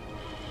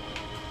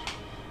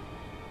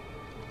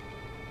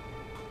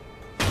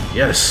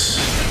 Yes,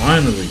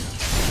 finally.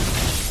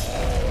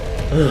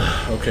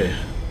 Ugh, okay.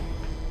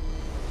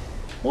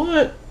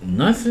 What?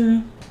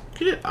 Nothing?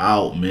 Get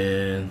out,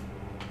 man.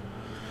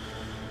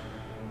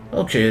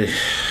 Okay.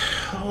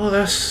 Oh,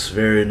 that's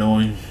very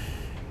annoying.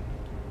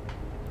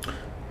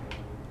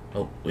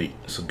 Oh, wait.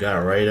 It's a guy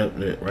right up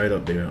there.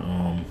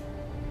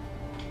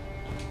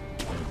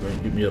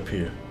 Get me up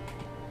here.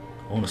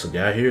 Oh, there's a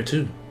guy here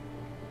too.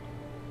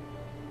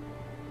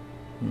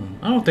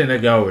 I don't think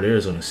that guy over there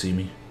is gonna see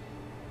me.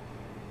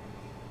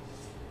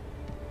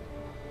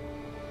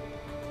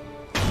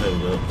 There we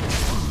go.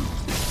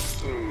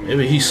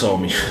 Maybe he saw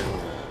me.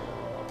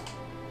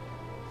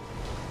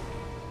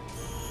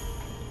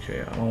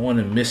 Okay, I don't want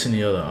to miss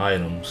any other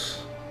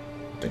items.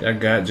 I think I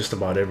got just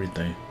about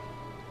everything.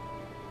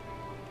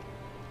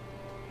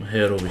 I'm gonna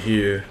head over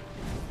here.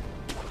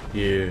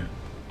 Here.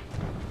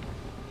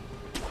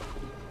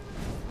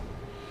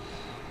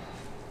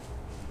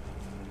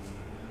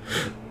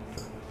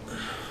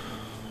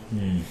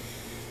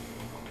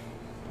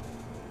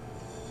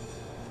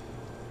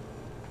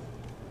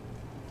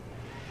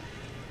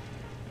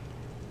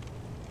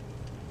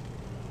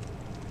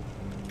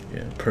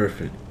 Yeah,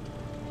 perfect.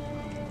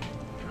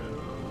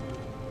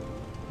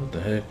 What the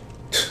heck?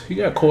 He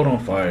got caught on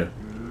fire.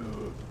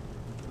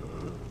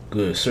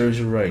 Good, serves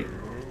you right,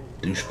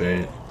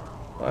 douchebag.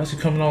 Why is he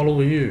coming all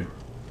over here?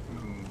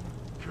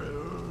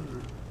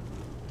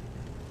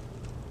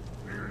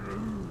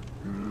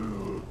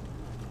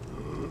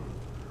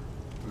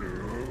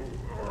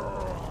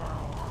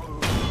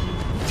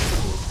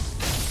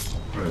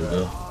 There we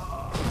go.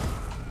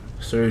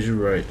 Serves you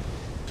right.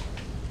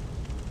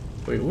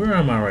 Wait, where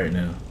am I right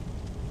now?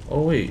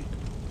 Oh wait.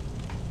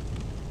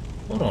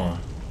 Hold on.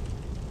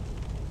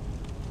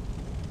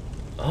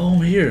 Oh,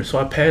 I'm here. So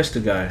I passed the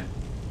guy.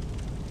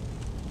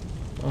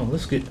 Oh,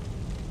 let's get...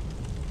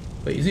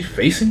 Wait, is he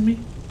facing me?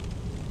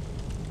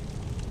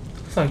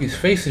 Looks like he's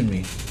facing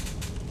me.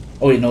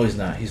 Oh wait, no he's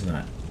not. He's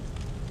not.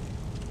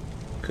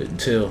 Couldn't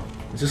tell.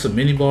 Is this a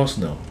mini boss?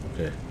 No.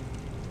 Okay.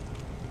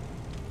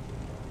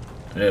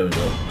 There we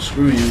go.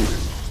 Screw you.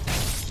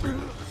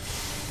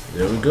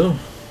 There we go.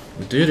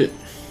 We did it.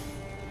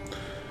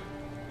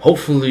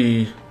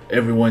 Hopefully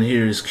everyone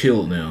here is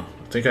killed now.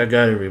 I think I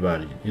got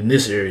everybody. In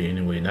this area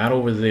anyway. Not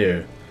over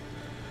there.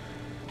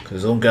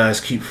 Because those guys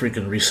keep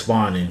freaking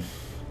respawning.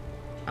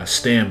 I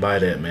stand by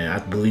that, man. I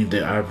believe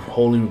that. I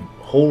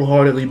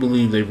wholeheartedly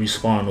believe they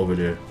respawn over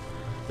there.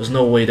 There's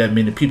no way that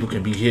many people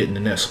can be hidden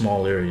in that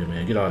small area,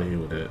 man. Get out of here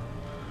with that.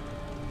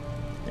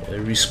 Yeah, they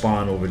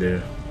respawn over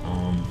there.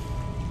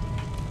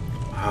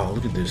 Wow,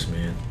 look at this,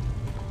 man.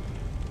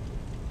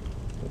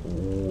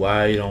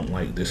 Why I don't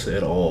like this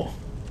at all.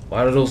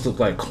 Why do those look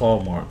like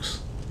claw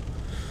marks?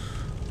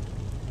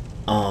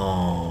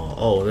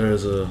 Oh,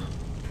 there's a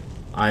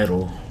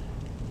idol.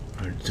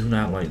 I do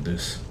not like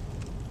this.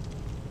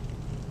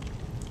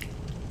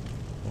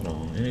 Hold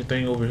on,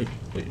 anything over here?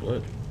 Wait,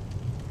 what?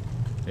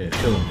 Yeah,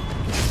 kill him.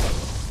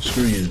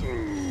 Screw you.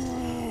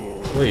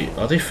 Wait,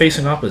 are they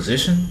facing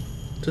opposition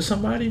to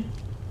somebody?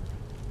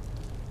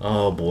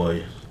 Oh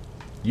boy.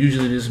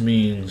 Usually this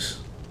means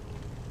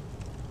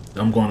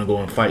I'm going to go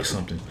and fight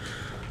something.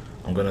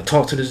 I'm going to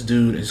talk to this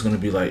dude and he's going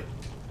to be like,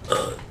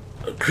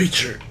 a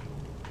creature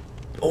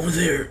over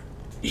there.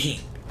 Then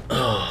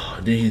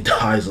he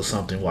dies or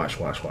something. Watch.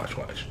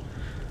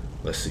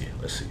 Let's see.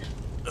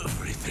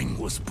 Everything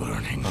was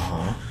burning.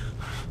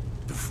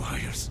 The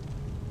fires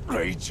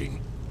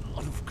raging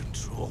out of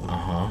control.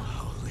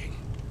 Howling.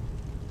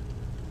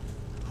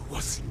 It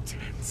was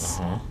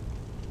intense.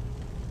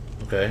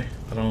 Okay.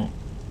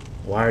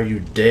 Why are you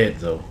dead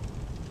though?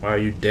 Why are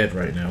you dead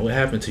right now? What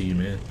happened to you,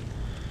 man?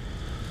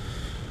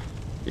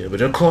 Yeah, but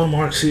there are claw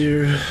marks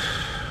here.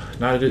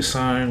 Not a good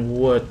sign.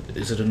 What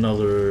is it?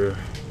 Another?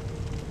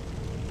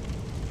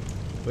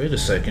 Wait a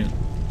second.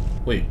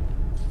 Wait.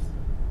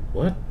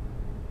 What?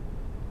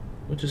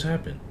 What just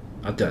happened?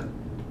 I got.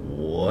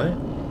 What?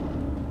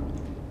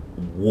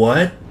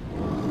 What?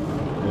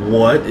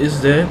 What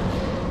is that?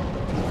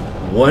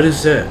 What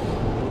is that?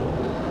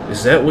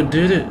 Is that what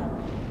did it?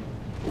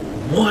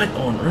 What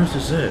on earth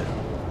is that?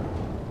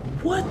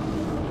 What?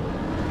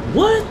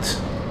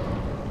 What?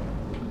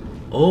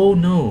 Oh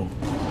no.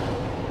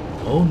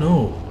 Oh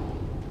no.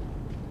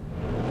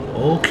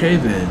 Okay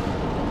then.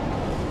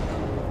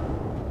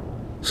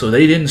 So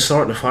they didn't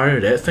start the fire,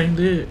 that thing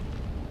did?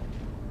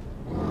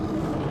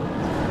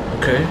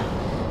 Okay.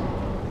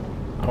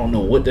 I don't know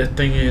what that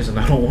thing is and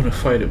I don't want to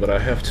fight it, but I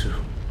have to.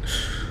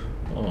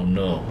 Oh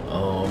no.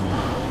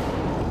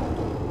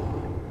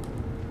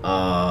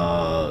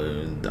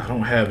 I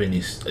don't have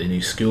any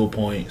skill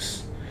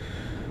points.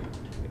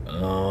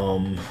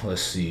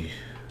 Let's see.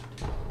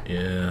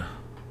 Yeah.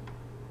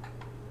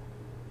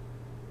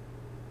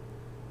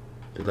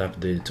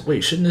 Dilapidated.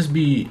 Wait, shouldn't this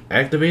be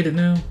activated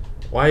now?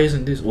 Why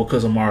isn't this? Well,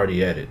 because I'm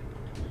already at it.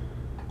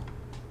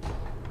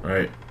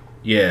 Right?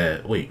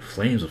 Yeah. Wait,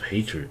 Flames of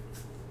Hatred.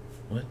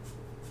 What?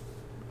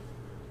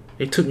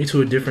 It took me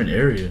to a different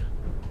area.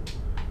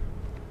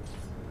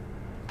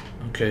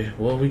 Okay,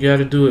 well, we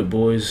gotta do it,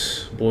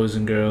 boys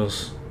and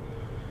girls.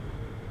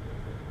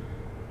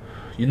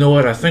 You know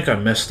what? I think I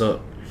messed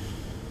up.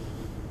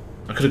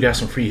 I could have got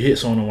some free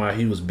hits on him while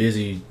he was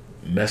busy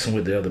messing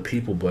with the other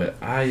people, but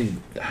I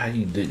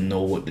didn't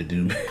know what to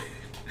do.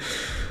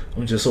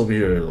 I'm just over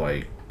here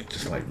like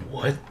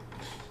what?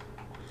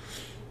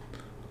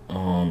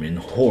 In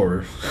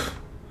horror.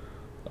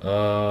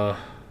 What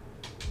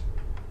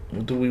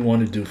do we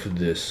want to do for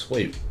this?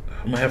 Wait,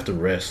 I'm gonna have to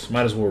rest.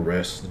 Might as well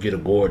rest. Get a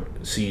gourd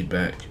seed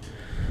back.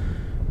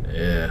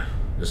 Yeah,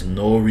 there's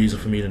no reason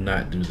for me to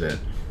not do that.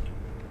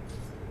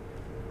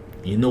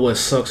 You know what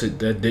sucks?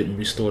 That didn't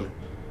restore.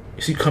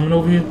 Is he coming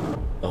over here?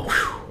 Oh,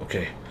 whew,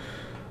 okay.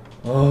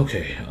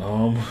 Okay.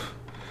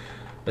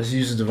 Let's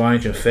use the divine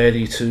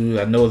confetti too.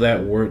 I know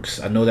that works.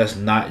 I know that's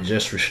not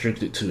just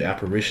restricted to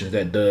apparitions.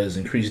 That does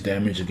increase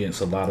damage against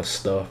a lot of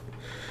stuff.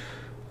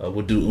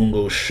 We'll do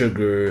Ungo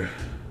sugar.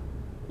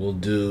 We'll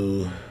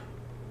do.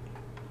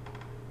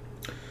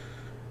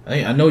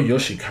 I know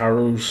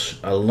Yoshikaru's.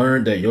 I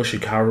learned that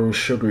Yoshikaru's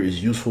sugar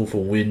is useful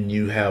for when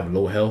you have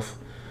low health,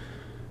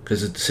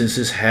 because since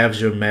this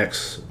halves your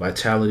max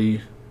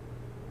vitality.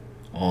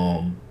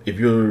 If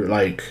you're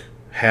like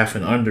half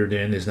and under,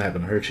 then it's not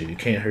gonna hurt you. It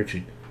can't hurt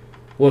you.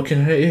 Well,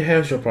 it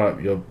has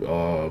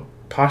your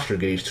posture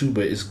gauge too,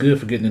 but it's good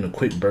for getting in a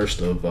quick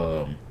burst of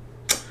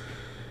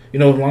you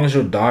know, as long as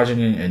you're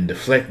dodging and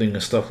deflecting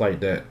and stuff like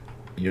that,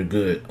 you're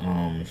good.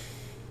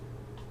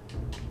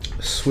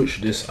 Switch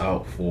this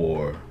out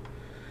for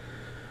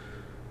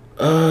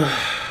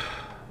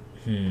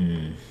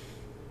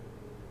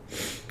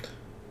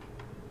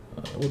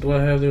what do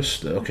I have there?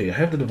 Okay, I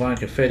have the divine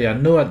confetti. I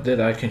know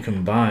that I can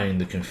combine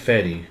the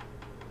confetti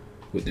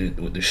with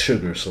the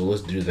sugar, so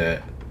let's do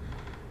that.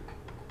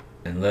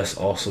 And let's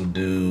also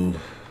do,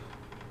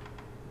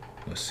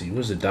 let's see,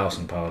 where's the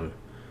dowsing powder?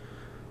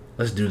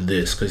 Let's do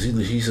this, because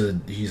he's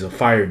a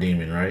fire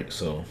demon, right?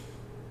 So,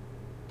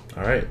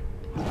 all right.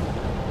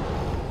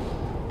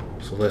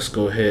 So let's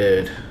go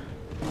ahead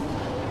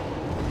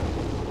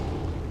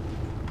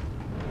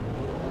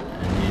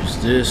and use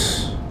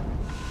this,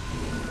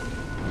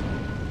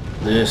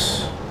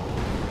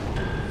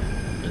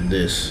 and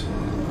this.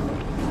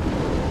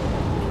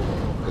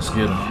 Let's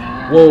get him.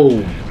 Whoa.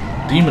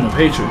 Demon of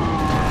hatred.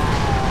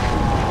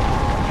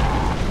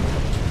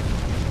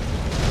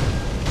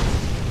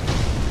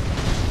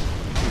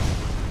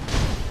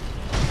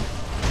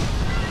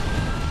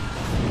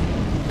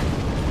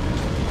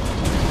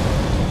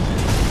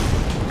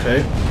 Okay.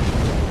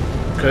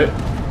 Okay.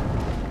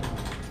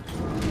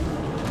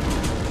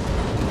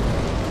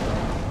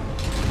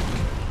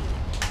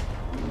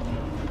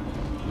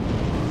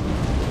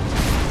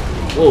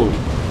 Whoa.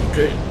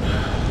 Okay.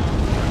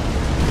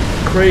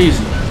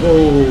 Crazy.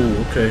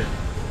 Whoa. Okay.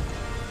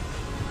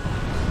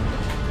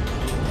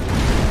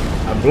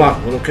 I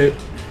blocked, but okay.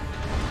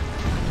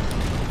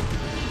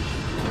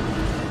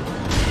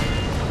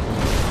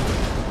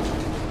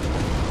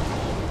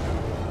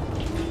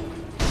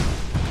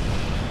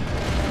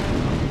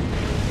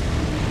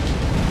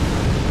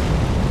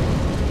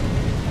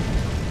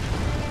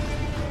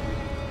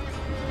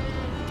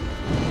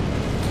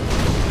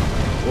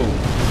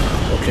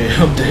 Okay,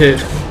 I'm dead.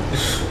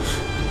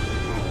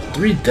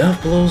 3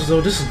 death blows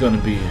though, this is gonna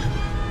be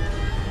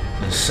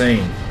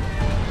insane.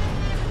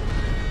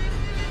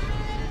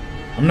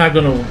 I'm not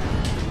gonna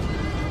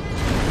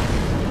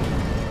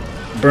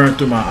burn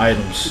through my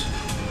items.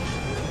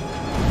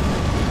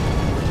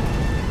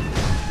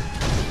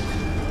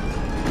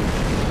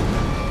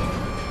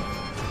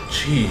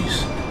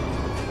 Jeez.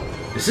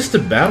 Is this the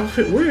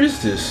battlefield? Where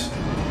is this?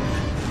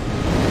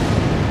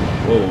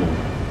 Whoa.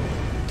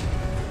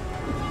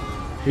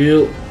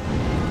 Heal.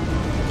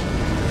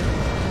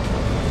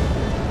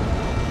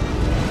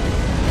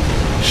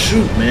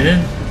 Shoot,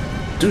 man.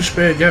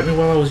 Douchebag got me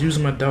while I was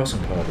using my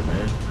dowsing powder,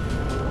 man.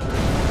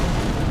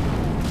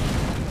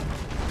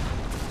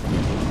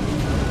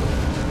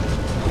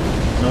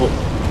 Nope.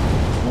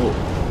 Nope.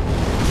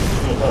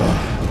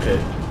 Okay.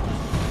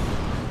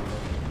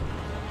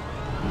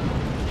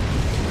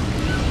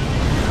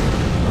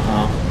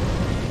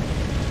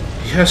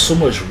 He has so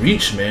much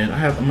reach, man.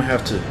 I'm gonna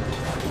have to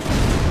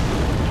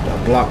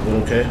block, but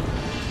okay.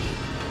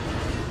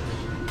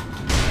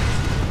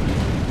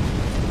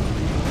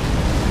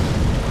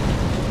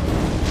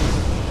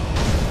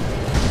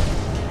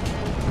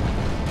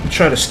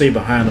 Try to stay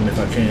behind him if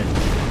I can.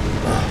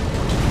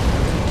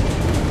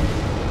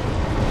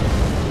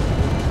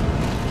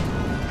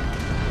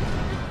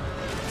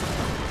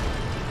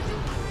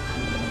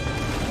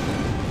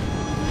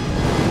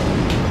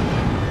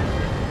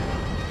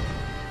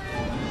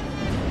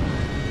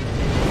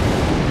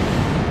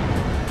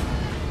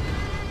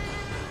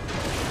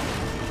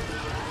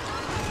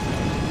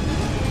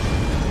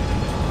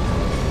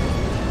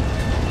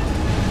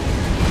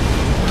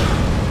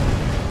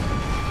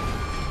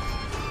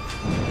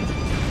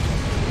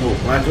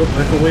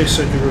 Back away,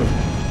 Sekiro.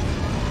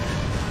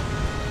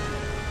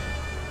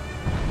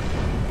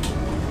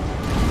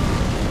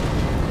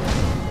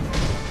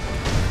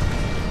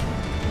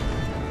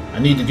 I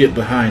need to get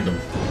behind him.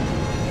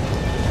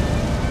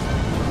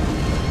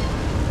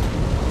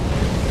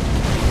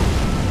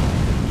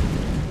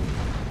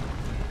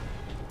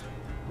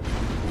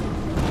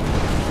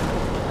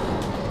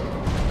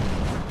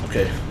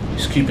 Okay,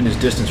 he's keeping his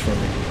distance from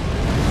me.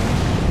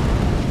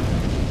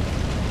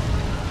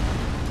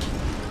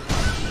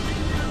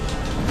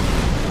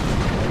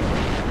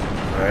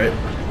 Alright.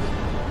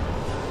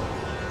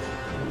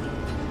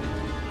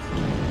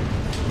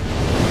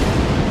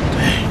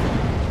 Dang.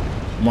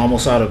 I'm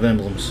almost out of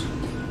emblems.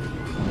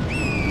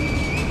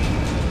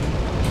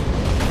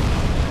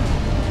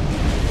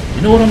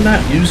 You know what I'm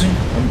not using?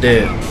 I'm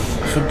dead.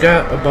 I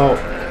forgot about...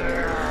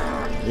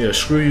 Yeah,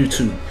 screw you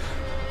too.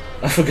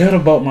 I forgot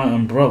about my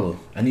umbrella.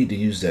 I need to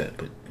use that.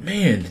 But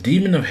man, the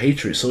demon of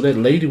hatred. So that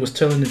lady was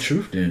telling the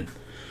truth then.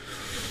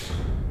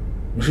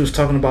 She was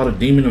talking about a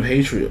demon of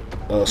hatred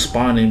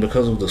spawning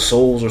because of the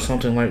souls or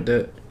something like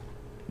that.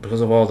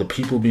 Because of all the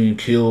people being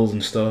killed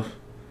and stuff.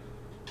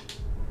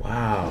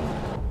 Wow.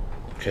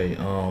 Okay,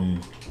 yeah,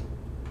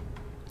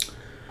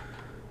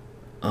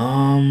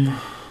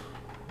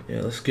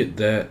 let's get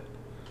that.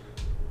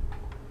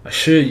 I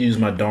should use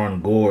my darn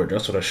gourd.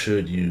 That's what I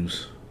should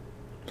use.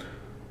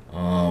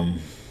 I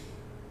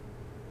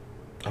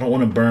don't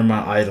want to burn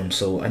my items,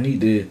 so I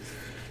need to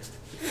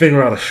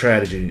figure out a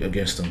strategy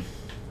against them.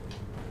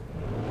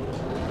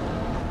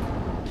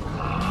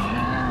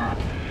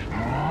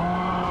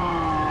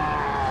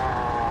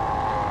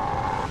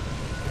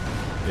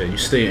 Yeah, you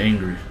stay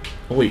angry.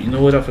 Oh wait, you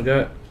know what I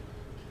forgot?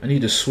 I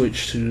need to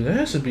switch to, that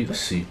has to be,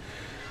 let's see.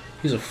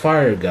 He's a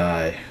fire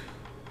guy.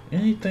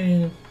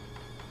 Anything?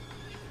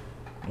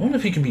 I wonder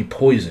if he can be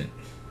poisoned.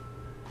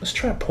 Let's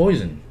try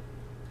poison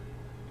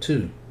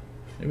too.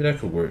 Maybe that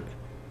could work.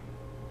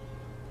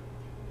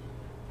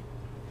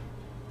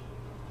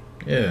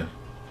 Yeah.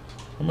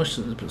 How much?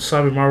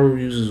 Sabimaru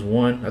uses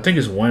 1. I think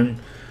it's 1.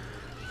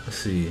 Let's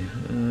see.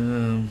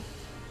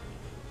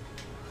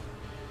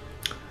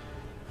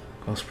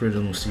 Cost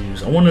prisms to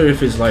use. I wonder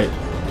if it's like.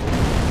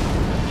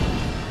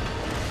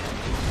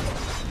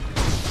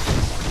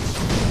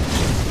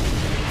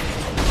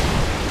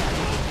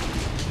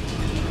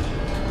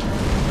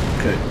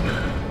 Okay.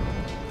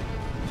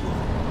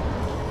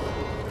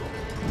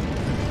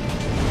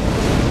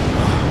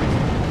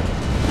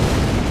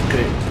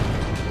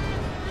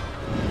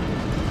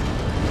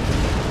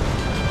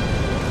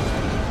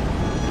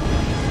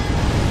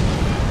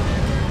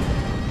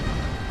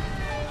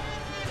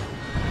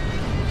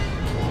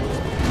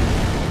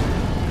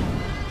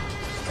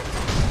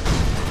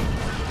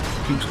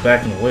 keeps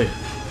backing away.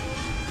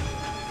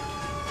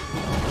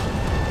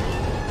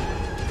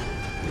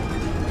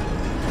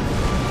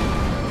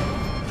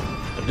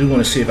 I do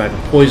want to see if I can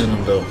poison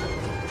him though.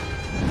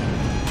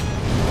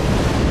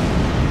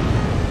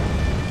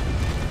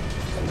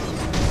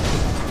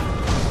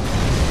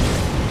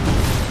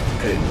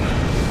 Okay,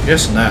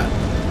 guess not.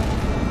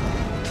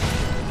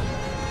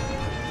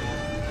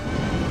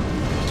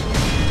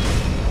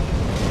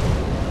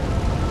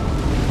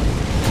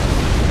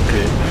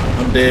 Okay,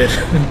 I'm dead.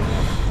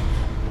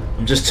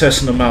 I'm just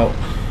testing them out.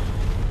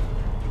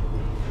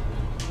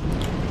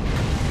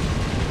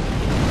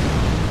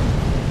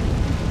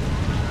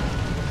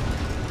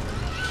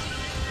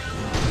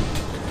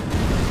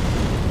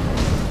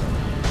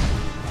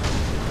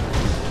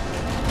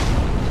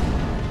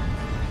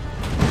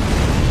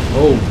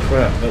 Oh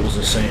crap, that was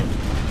insane.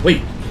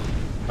 Wait,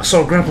 I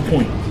saw a grapple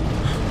point.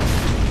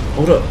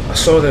 Hold up, I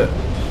saw that.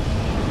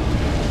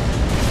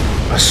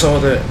 I saw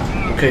that.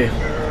 Okay.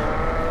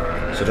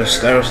 So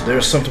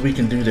there's something we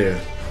can do there.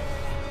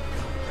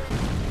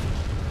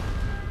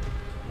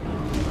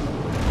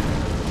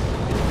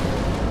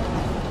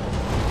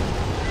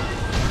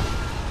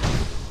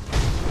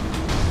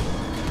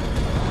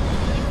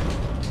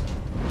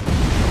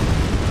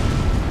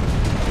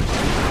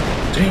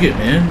 Dang it,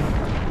 man.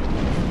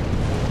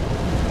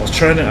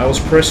 I was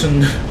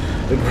pressing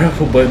the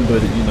grapple button,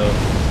 but you know,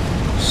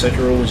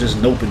 Sekiro was just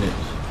noping it.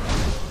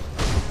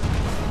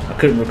 I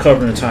couldn't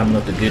recover in time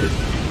enough to get it.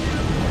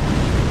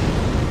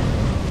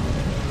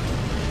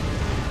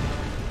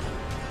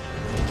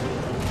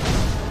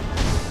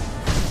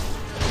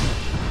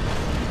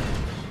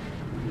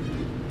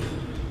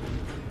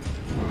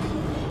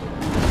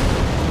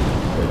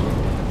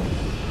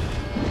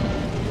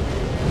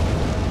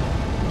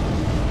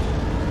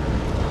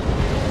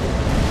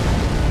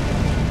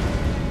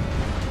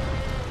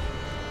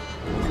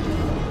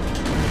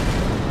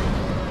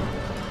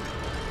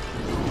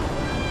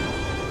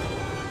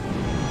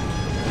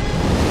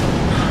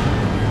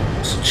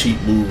 Cheap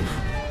move.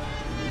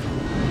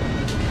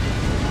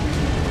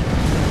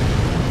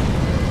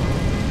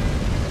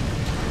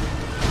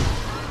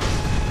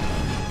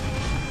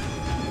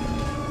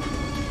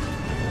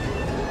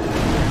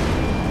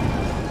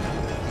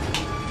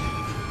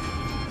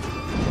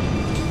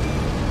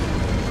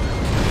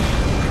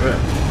 Crap.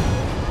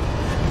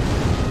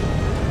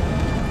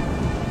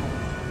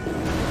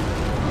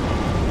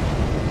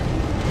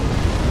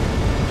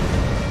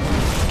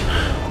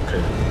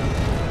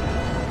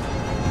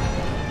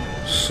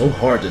 So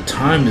hard to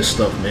time this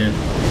stuff, man.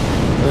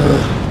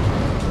 Ugh.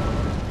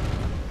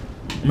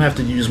 I'm gonna have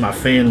to use my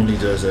fan when he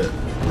does that.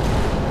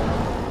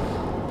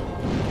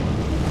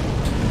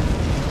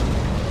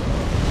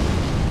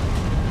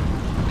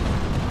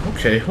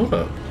 Okay, hold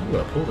up.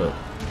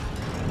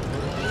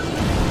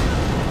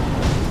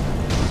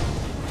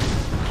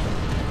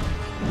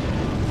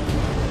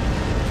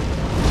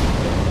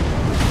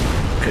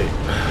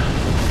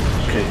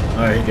 Okay,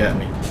 alright, he got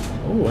me.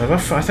 Oh,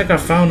 I think I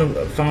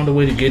found a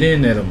way to get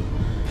in at him.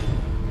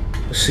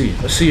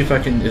 Let's see if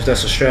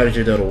that's a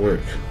strategy that'll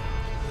work.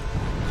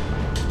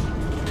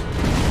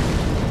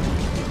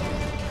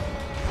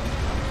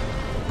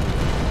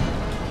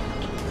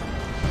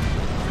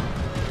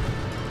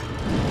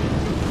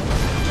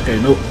 Okay,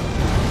 nope.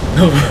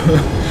 No.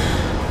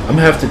 I'm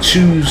gonna have to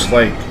choose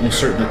like on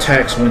certain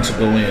attacks when to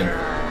go in.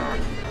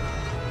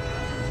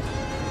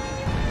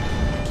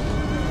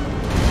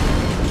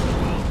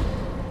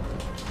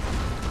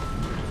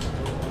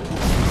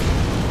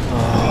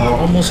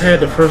 Almost had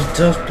the first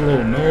death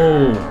blow.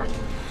 No.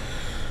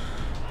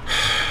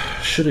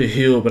 Should have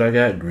healed, but I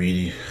got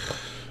greedy.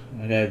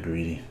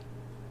 Okay.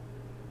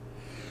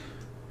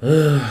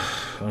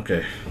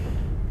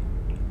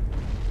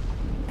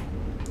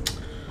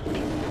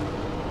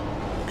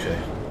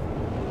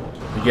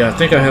 But yeah, I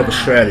think I have a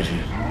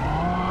strategy.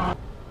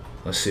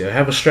 Let's see. I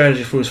have a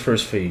strategy for his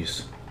first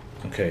phase.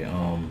 Okay.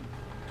 No,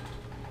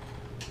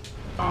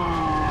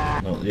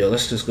 yeah.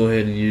 Let's just go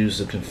ahead and use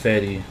the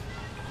confetti.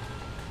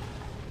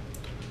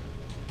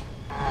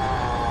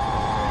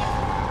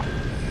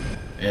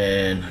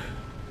 And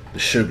the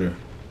sugar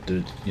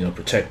to, you know,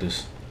 protect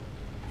us.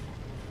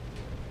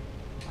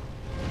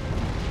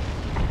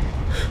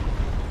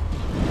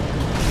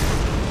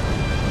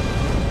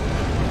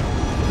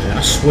 Man,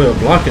 I swear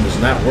blocking is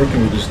not working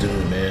with this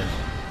dude, man.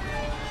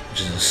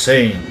 Which is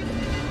insane.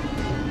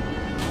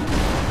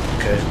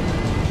 Okay.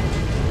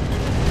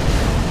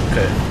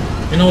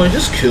 You know what?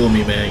 Just kill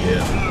me, man.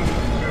 Yeah.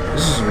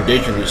 This is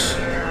ridiculous.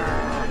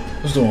 I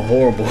was doing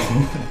horrible.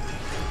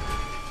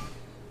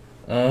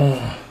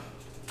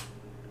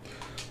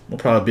 I'll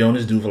probably be on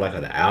this dude for like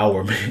an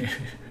hour, man.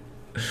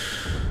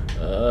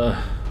 Okay.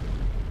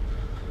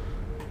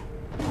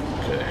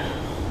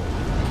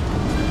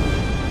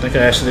 I think I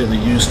accidentally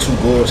used 2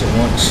 gourds at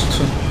once.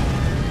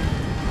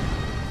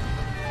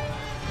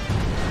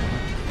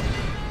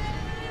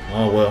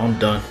 Oh well, I'm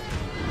done.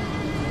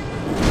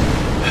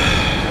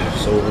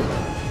 It's over.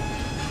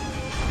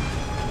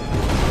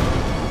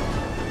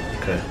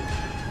 Okay.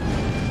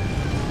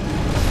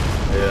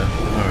 Yeah,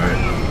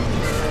 alright.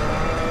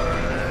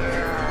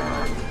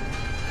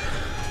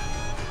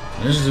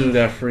 This dude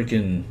got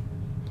freaking,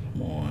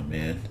 come on,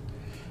 man,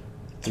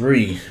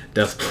 3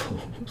 death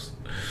blows.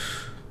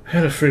 I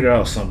had to figure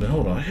out something.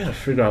 Hold on, I had to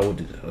figure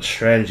out a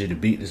strategy to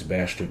beat this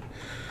bastard.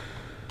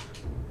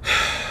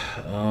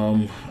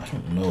 I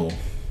don't know.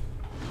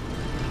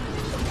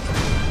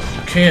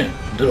 I can't.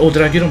 Oh,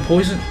 did I get him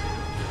poisoned?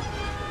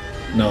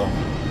 No.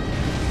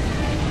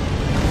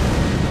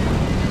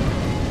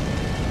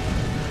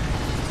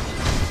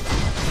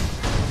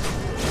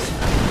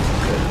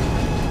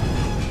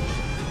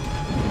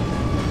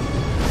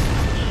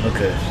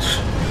 Okay.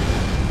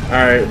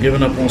 Alright,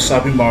 giving up on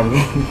Sapi Maru.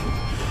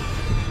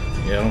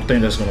 Yeah, I don't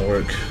think that's gonna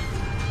work.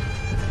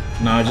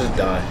 Nah, just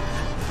die.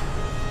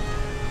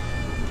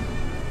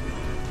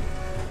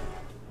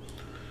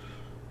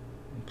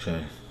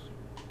 Okay.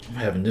 I'm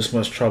having this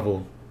much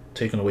trouble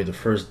taking away the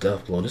first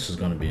death blow. This is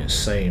gonna be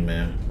insane,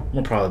 man. I'm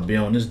gonna probably be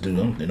on this dude.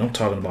 I'm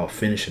talking about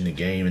finishing the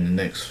game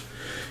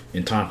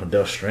in time for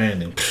Death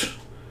Stranding.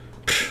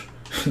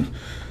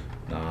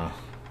 Nah.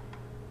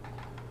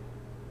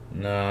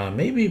 Nah,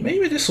 maybe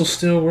this will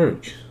still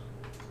work.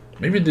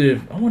 I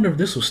wonder if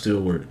this will still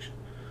work.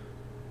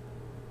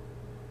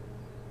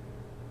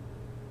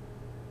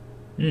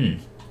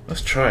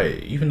 Let's try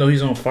it. Even though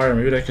he's on fire,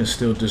 maybe that can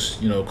still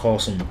just, you know,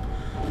 cause something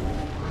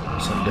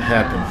to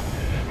happen.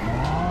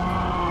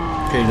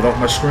 Okay, get off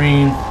my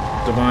screen.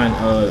 Divine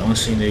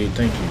unseen aid,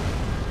 thank you.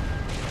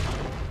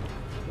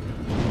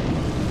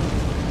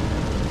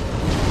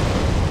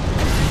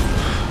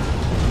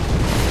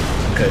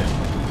 Okay.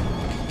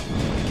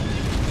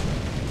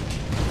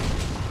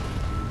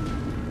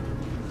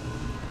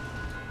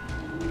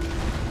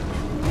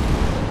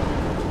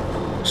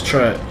 Let's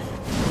try it.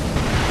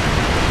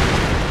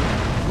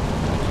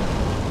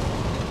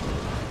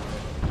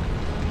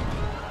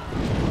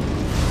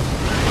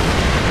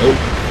 Nope.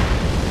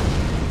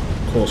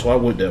 Of course, why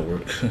would that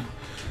work?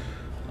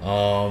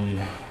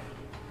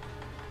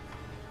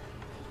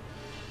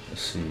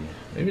 Let's see.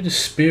 Maybe the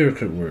spear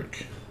could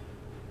work.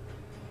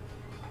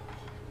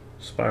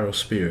 Spiral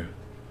spear.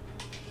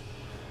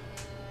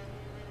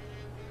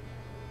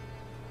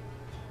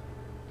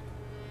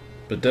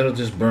 But that'll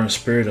just burn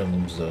spirit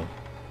emblems though.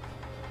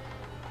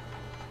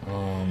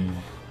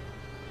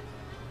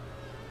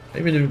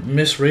 Maybe the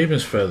Miss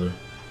Raven's feather.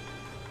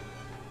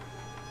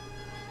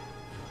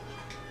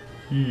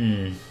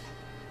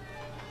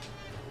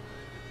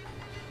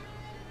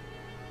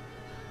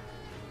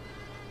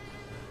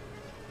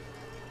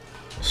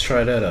 Let's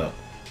try that out.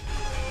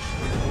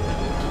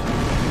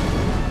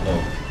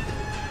 Oh.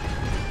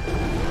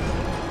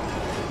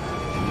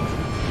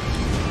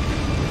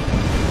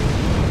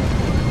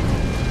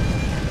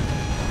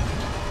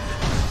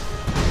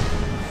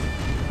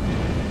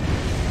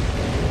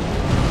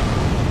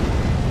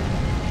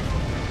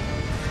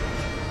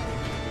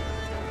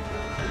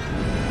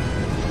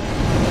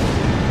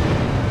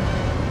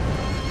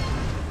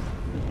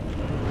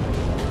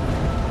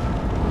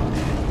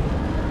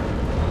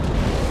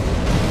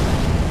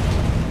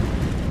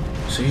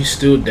 So he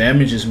still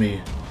damages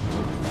me.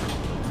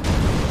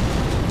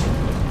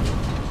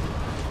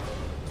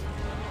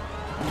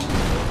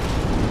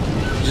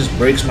 He just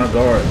breaks my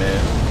guard,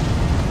 man.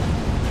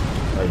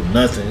 Like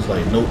nothing. It's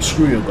like, nope,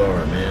 screw your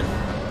guard, man.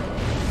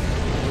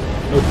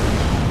 Nope.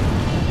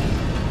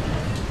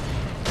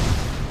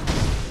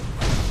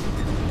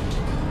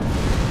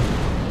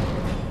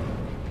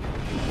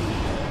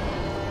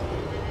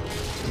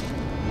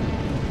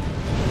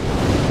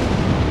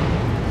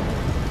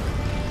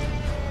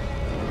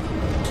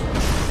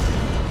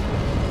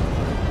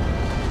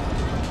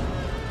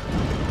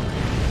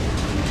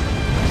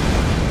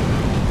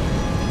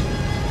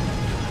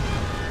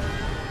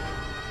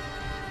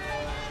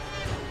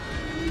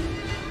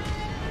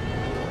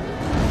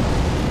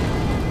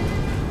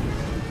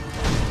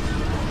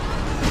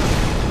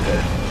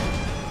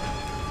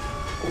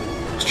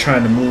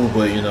 Trying to move,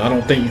 but you know, I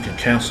don't think you can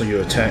cancel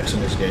your attacks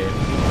in this game,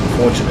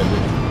 unfortunately.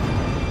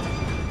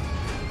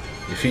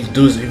 If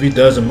he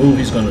doesn't move,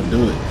 he's gonna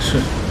do it.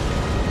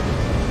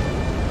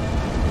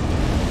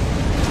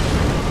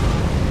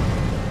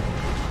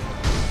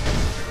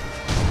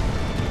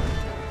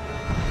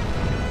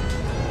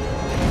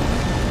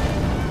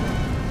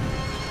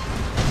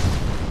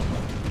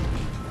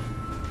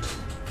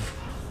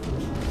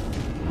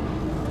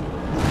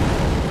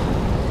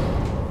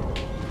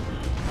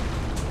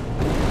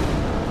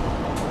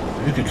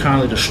 If you could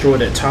kindly destroy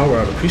that tower,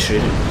 I'd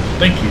appreciate it.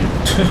 Thank you.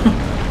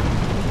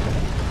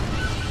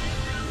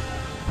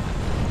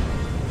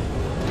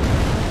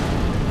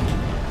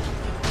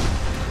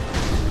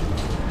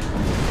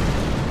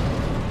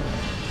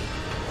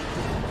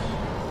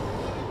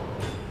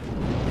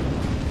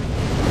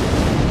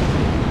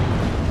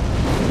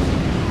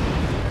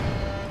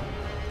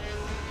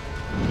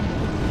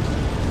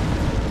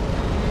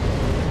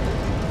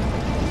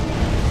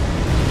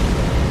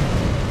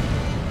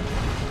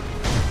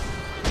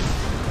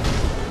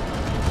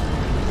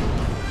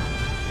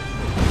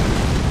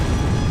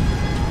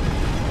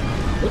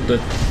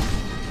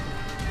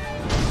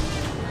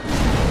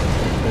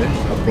 Okay,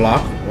 I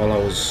blocked while I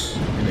was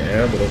in the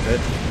air, but okay.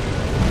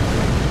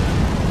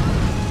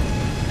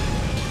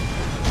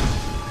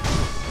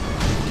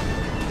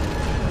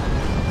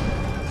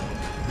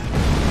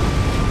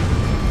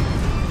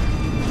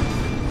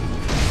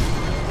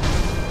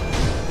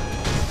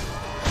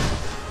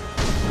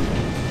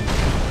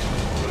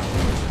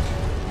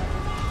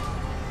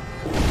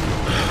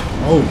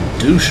 Oh,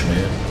 douche,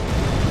 man.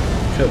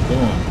 Kept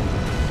going.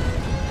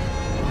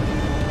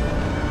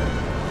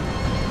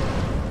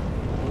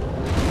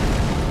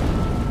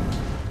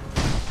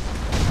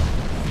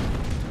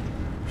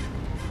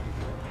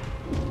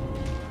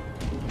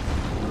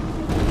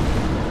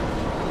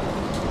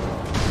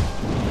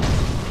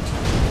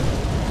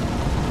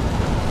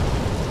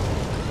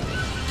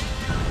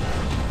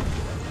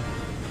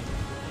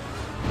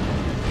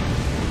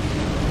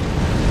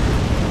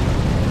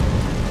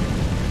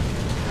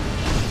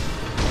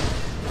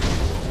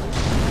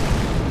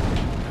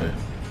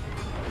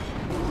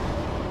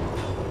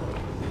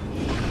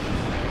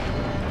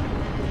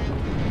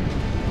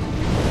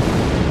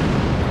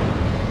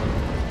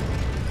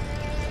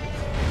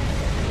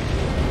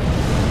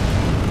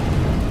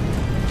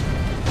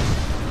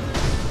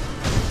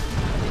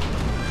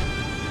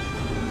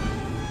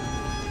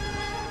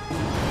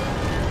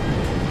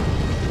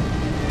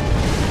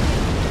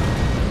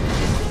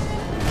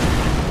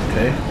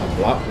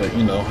 Block, but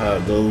you know how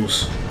it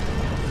goes.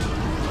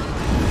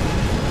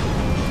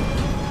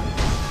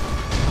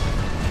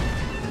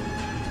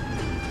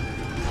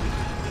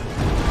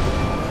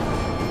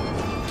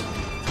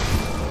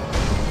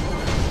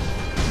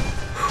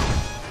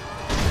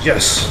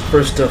 Yes,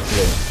 first death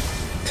blow.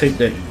 Take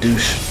that,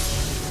 douche.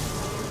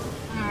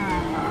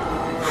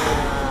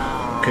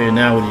 Okay,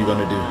 now what are you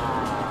gonna do?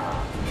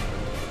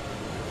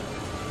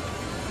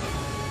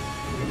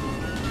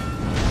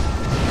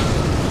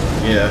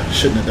 Yeah,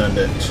 shouldn't have done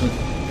that.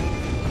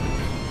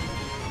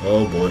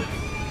 Oh boy.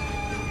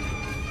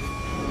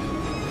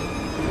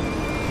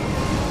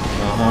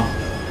 Uh-huh.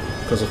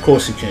 Because of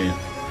course he can.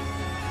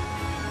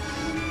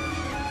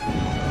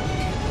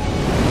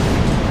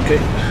 Okay.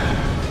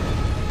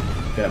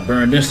 Got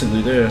burned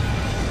instantly there.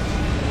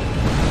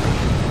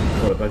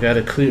 Hold up, I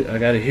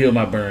gotta heal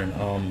my burn.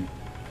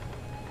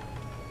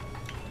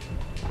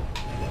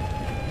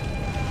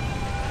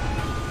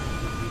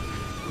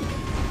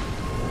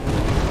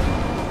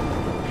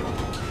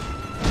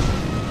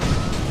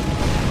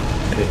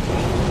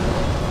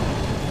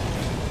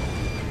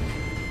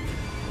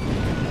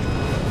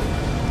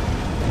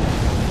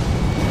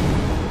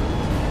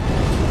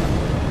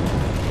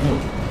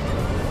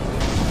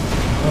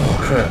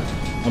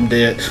 I'm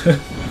dead.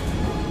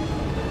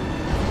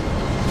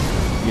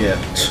 Yeah.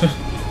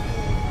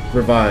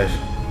 Revive.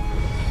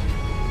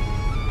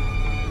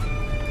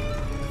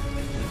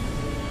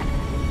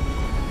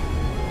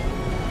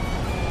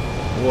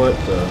 What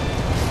the?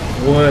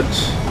 What?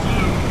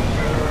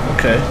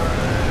 Okay.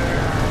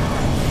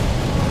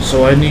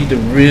 So I need to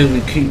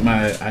really keep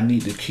my,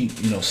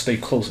 you know, stay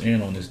close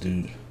in on this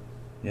dude.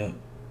 Yep.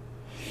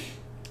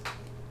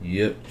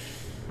 Yep.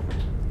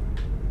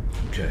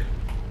 Okay.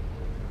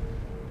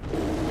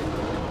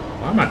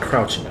 Why am I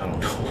crouching? I don't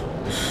know.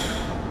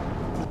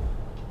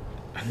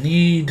 I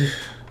need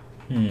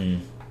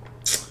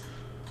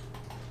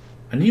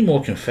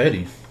more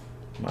confetti.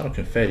 I'm out of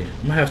confetti.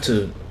 I'm gonna have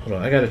to, hold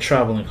on, I gotta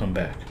travel and come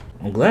back.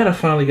 I'm glad I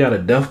finally got a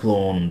death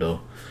blow on him though.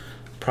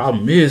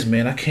 Problem is,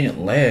 man, I can't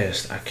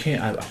last. I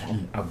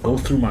go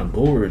through my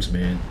gourds,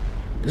 man.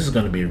 This is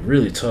gonna be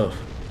really tough.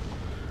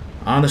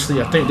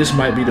 Honestly, I think this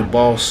might be the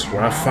boss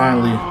where I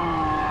finally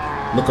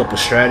look up a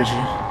strategy.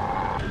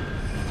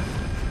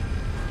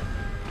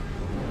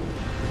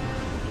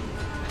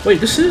 Wait,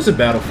 this is the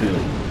battlefield,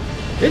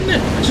 isn't it?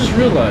 I just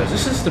realized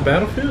this is the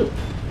battlefield.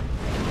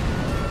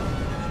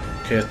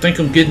 Okay, I think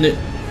I'm getting it.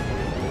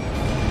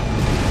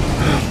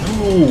 Oh,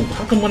 no,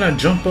 how come when I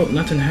jump up,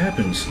 nothing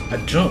happens? I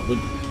jump with...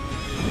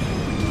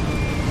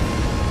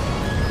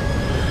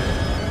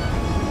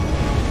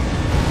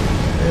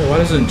 Yeah, why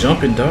doesn't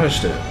jump and dodge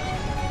that?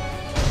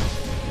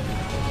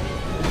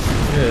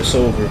 Yeah, it's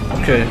over.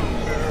 Okay.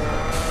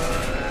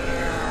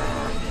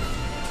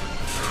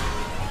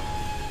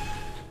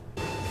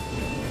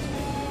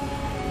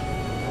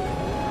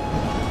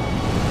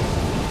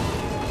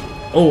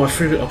 Oh, I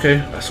figured,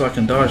 okay, so I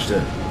can dodge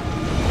that.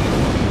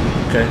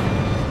 Okay.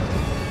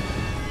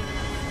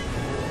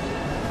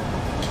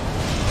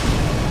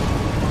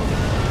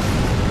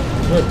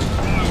 What?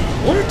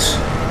 What?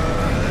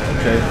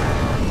 Okay.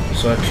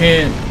 So I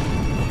can't,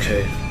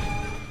 okay.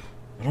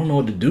 I don't know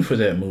what to do for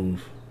that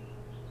move.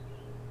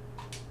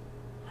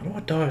 How do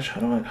I dodge? How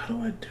do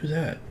I do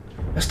that?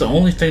 That's the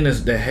only thing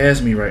that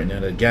has me right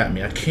now, that got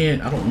me. I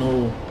don't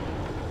know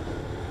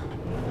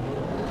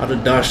how to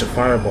dodge the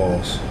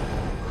fireballs.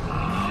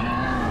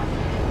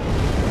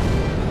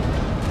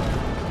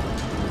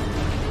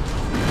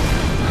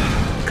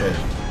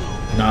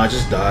 Nah, I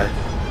just die.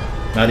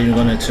 Not even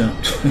gonna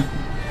attempt. I'm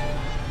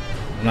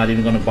not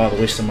even gonna bother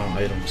wasting my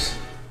items.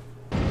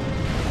 Okay,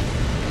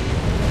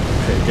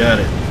 got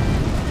it.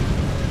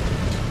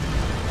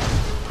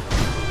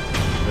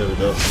 There we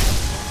go.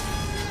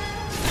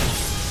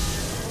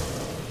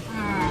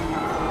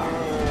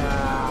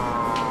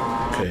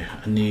 Okay,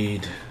 I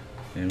need,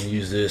 let me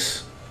use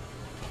this.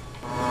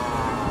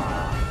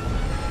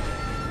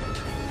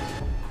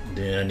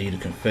 Then I need a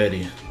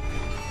confetti.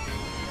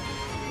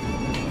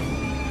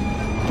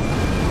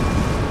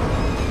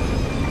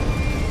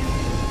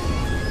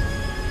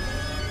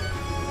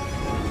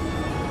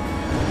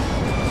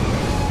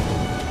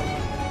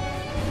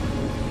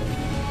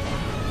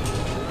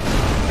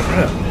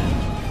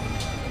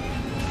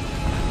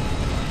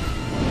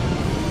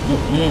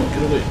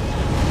 Get away.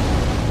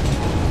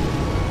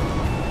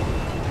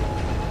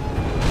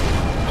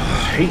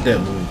 I hate that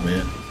move,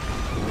 man.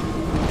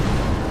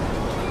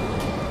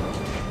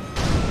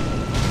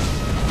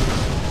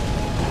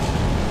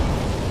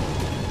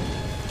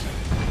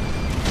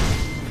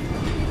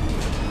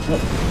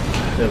 Oh,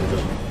 there we go.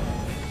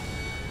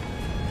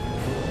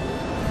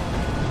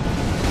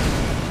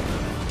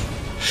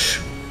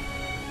 Shoot.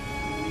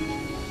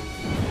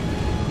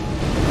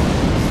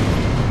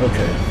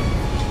 Okay.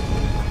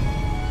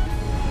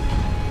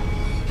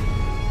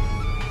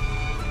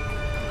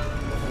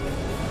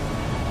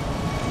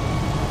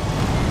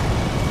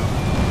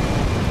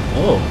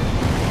 Oh.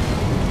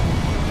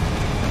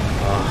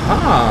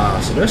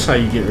 Aha! So that's how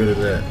you get rid of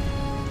that.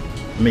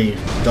 I mean,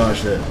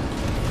 dodge that.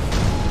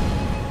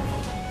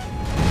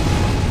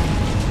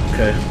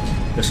 Okay.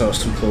 Guess I was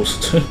too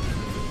close.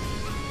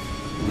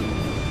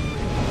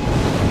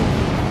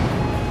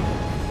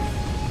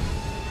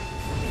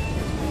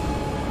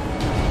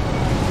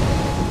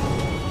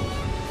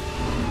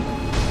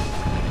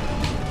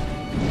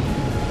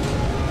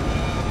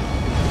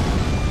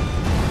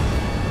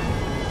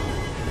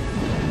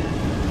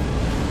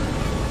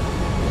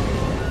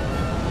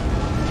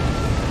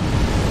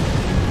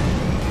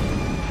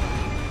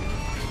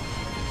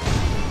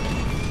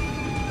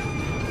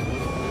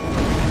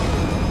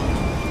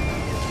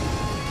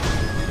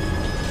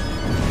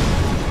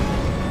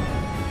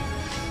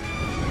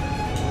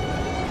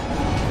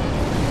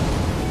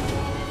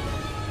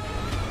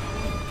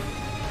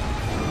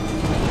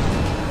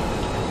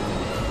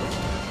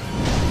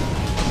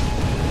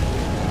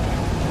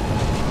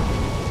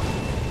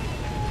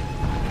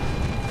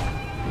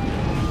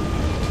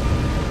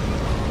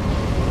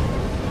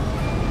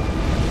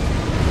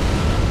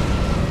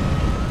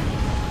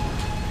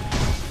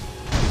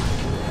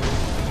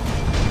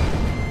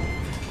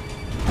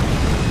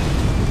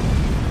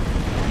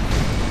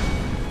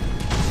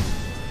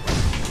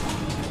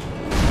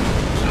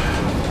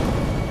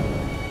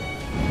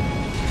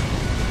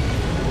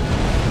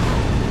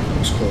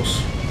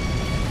 Close.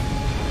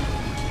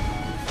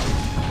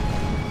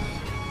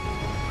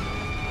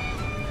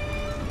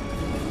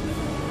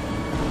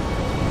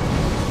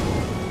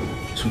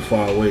 Too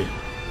far away.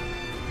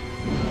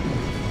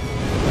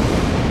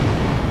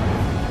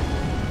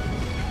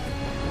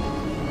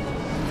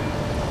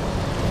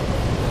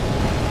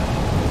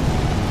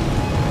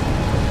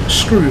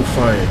 Screw your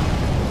fire,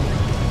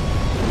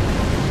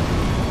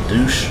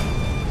 douche.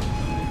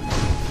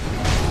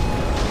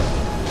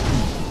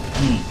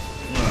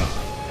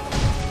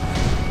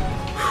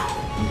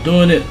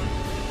 Doing it.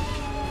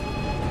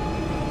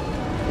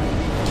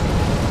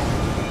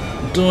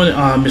 Doing it.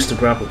 Ah, I missed the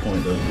grapple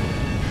point though.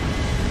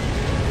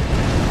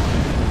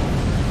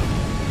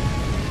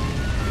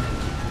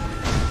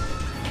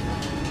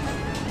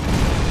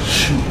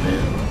 Shoot,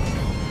 man.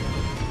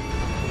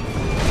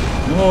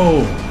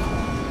 No.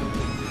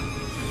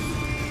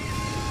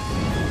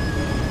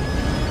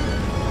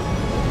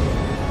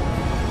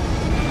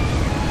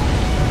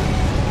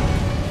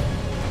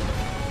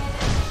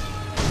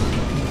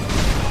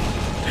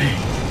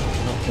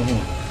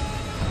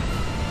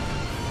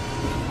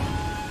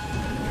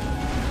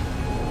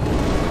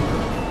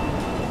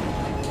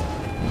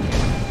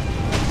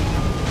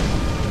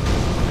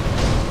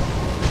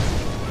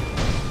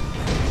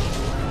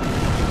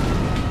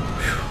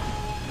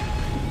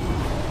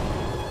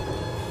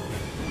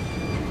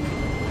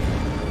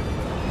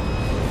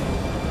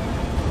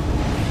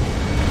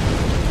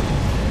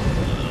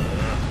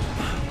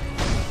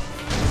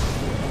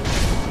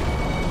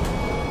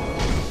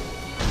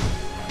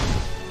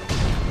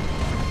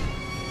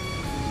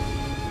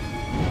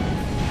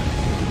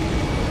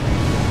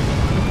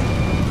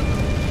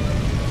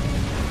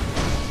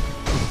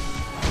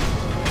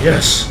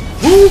 Yes.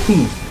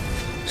 Woohoo!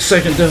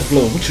 Second death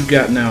blow. What you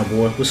got now,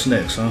 boy? What's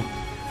next, huh?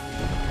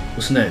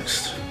 What's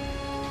next?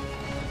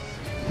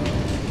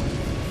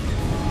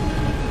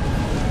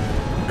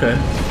 Okay.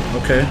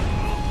 Okay.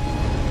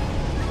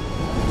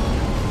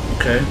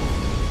 Okay.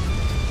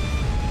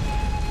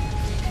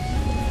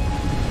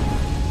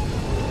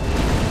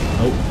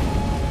 Nope.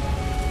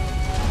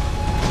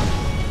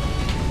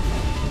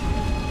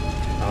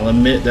 I'll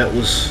admit that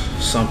was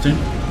something.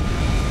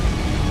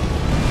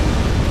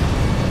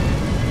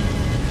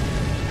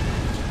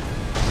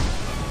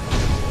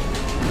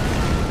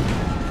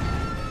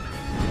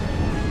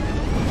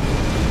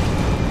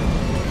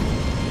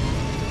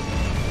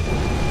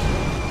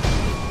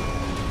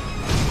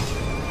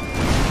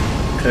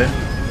 Okay.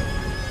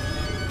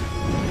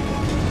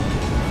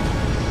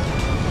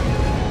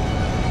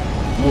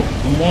 Oh,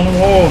 I'm on the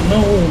wall.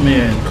 No,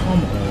 man.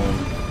 Come on.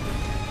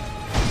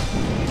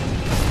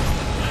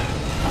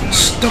 I'm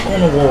stuck on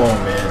the wall,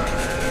 man.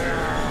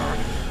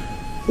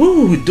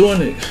 Woo, we're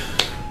doing it.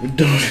 We're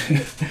doing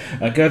it.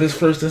 I got this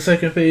first and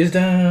second phase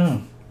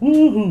down.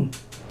 Woo.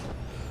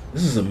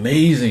 This is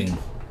amazing.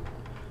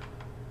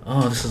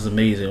 Oh, this is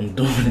amazing. I'm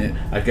doing it.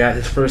 I got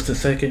his first and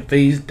second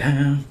phase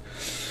down.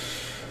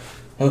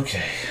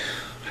 Okay,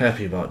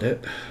 happy about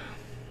that.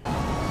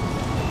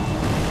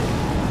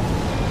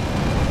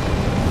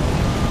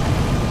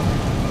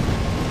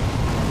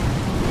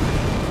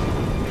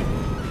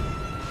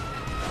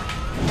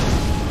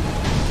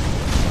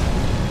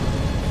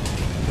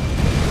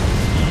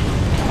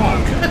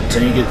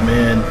 it,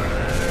 man.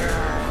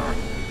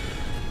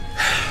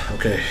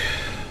 Okay,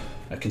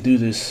 I can do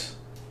this.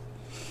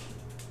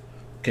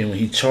 Okay, when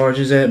he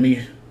charges at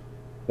me,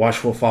 watch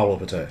for a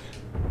follow-up attack.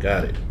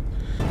 Got it.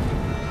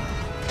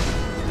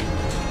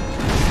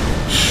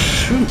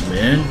 Shoot,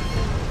 man.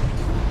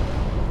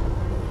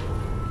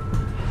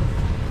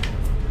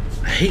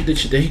 I hate that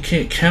he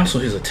can't cancel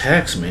his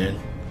attacks, man.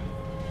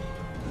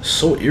 It's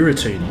so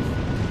irritating.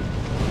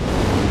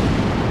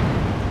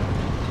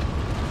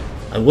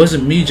 It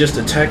wasn't me just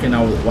attacking.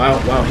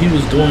 While he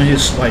was doing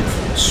his like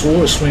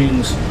sword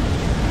swings,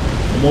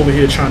 I'm over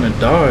here trying to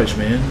dodge,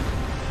 man.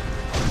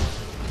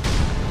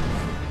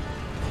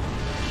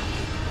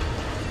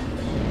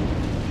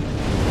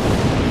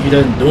 He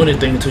doesn't do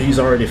anything until he's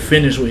already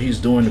finished what he's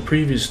doing the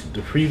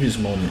previous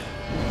moment.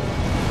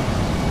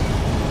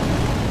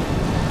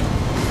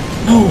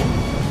 No!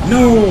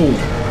 No!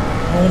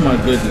 Oh my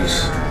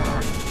goodness.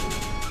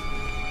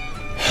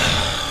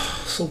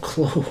 So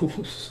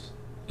close.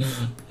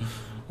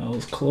 I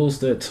was close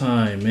that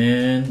time,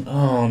 man.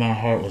 Oh, my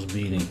heart was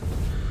beating.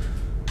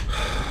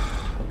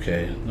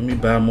 Okay, let me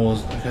buy more.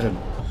 I gotta...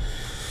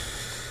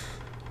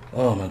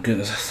 Oh my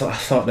goodness, I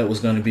thought that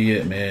was gonna be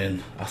it,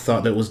 man. I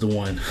thought that was the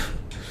one.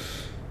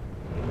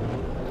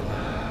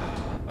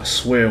 I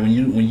swear, when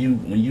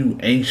you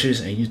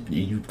anxious and you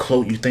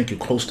think you're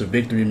close to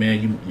victory,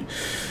 man,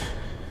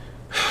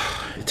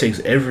 it takes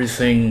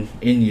everything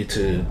in you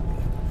to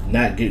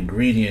not get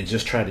greedy and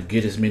just try to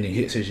get as many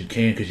hits as you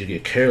can because you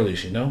get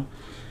careless, you know?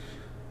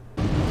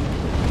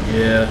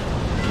 Yeah.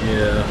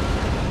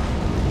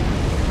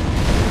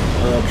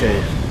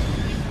 Okay.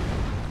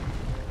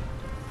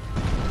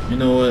 You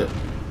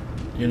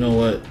know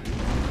what?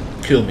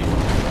 Kill me.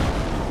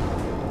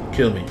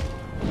 Kill me.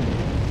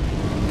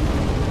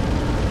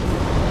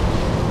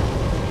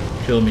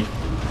 Kill me.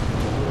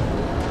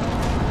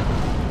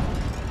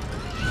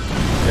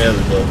 There we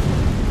go.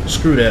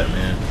 Screw that,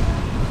 man.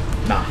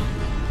 Nah.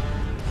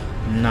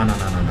 Nah.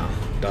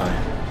 Die.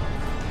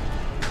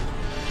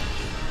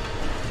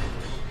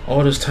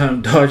 All this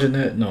time dodging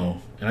that?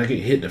 No. And I get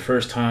hit the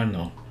first time?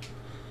 No.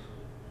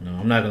 No,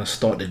 I'm not gonna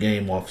start the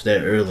game off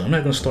that early. I'm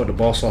not gonna start the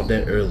boss off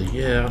that early.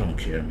 Yeah, I don't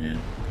care, man.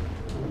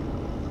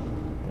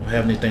 I don't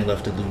have anything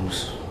left to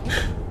lose.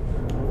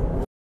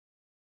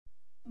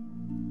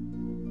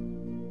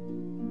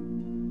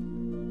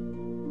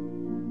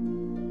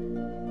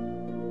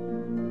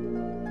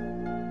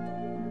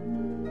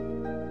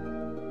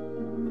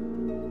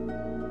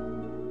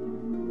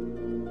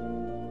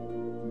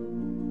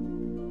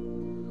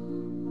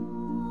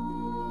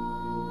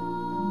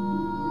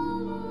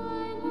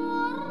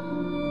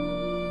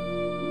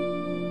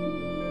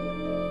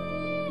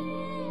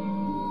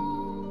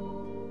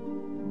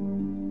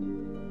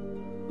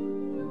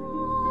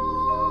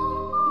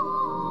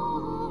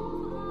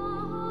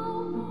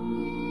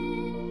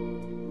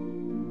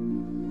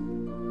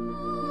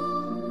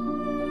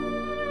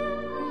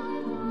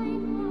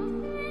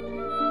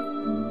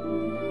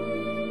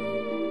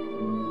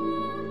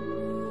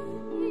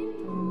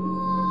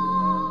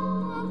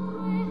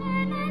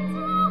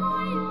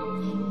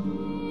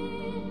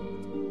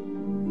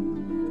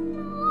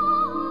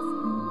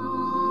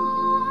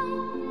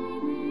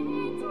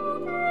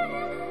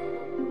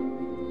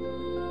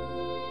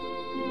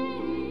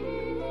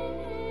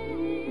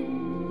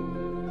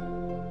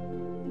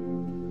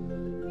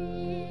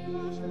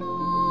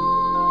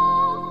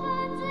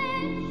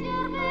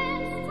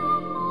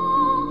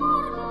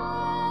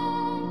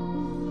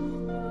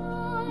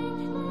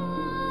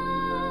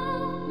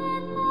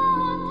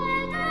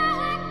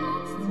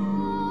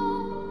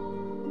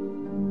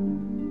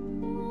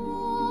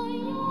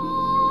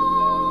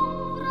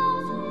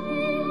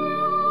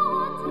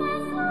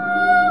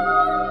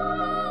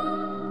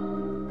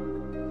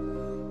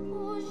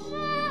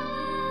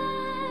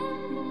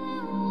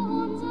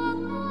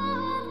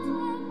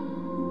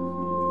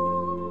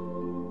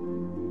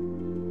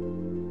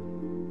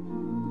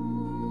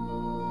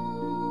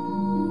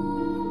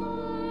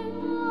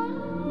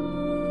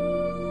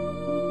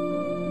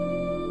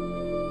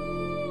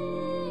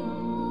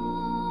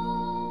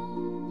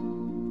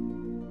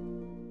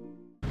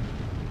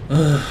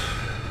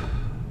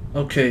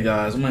 Okay,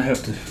 guys, I'm gonna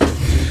have to.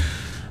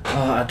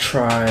 I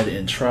tried.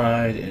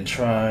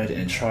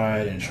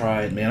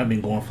 Man, I've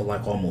been going for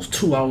like almost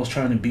 2 hours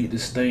trying to beat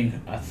this thing.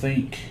 I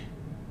think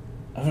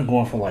I've been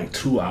going for like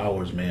 2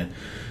 hours, man.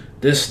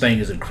 This thing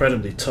is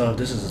incredibly tough.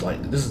 This is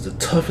the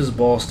toughest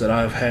boss that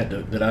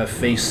I've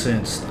faced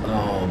since.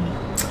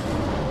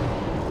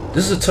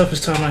 This is the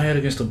toughest time I had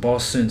against a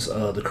boss since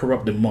the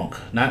Corrupted Monk.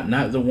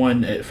 Not the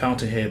one at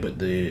Fountainhead, but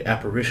the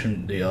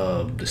apparition,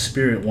 the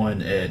spirit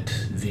one at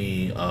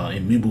the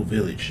in Mibu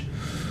Village.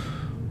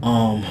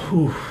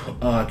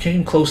 I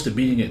came close to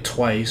beating it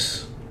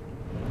twice.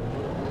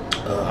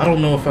 I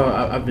don't know if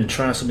I've been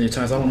trying so many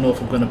times. I don't know if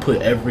I'm gonna put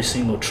every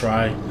single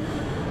try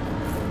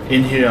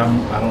in here.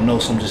 I don't know,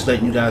 so I'm just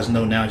letting you guys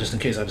know now, just in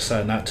case I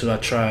decide not to. I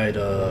tried.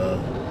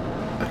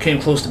 I came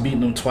close to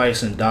beating them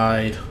twice and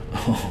died.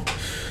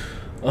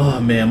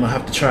 Oh man, I'm gonna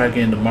have to try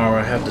again tomorrow.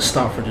 I have to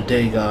stop for the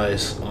day,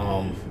 guys.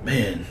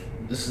 Man,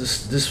 This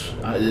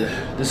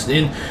is the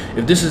end.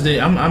 If this is the,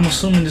 I'm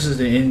assuming this is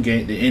the end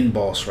game, the end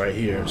boss right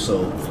here.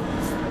 So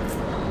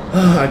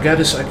I got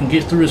this. I can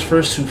get through his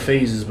first 2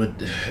 phases, but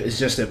it's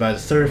just that by the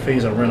 3rd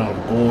phase I run out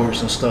of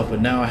gourds and stuff. But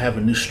now I have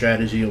a new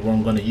strategy where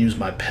I'm going to use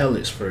my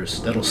pellets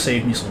first. That'll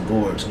save me some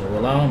gourds. I'm gonna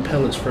rely on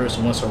pellets first,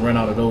 and once I run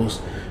out of those,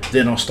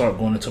 then I'll start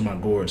going into my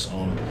gourds. So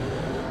I'm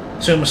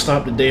gonna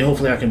stop today.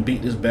 Hopefully I can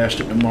beat this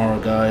bastard tomorrow,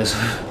 guys.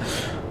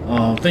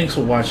 Thanks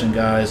for watching,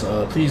 guys.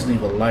 Please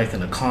leave a like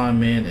and a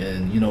comment,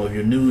 and you know, if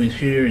you're new in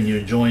here and you're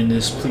enjoying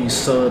this, please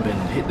sub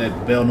and hit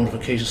that bell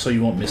notification so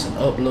you won't miss an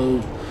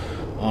upload.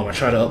 I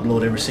try to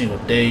upload every single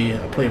day.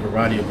 I play a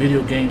variety of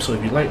video games, so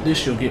if you like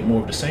this, you'll get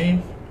more of the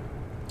same.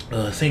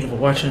 Thank you for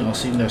watching. I'll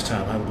see you next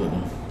time. Have a good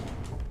one.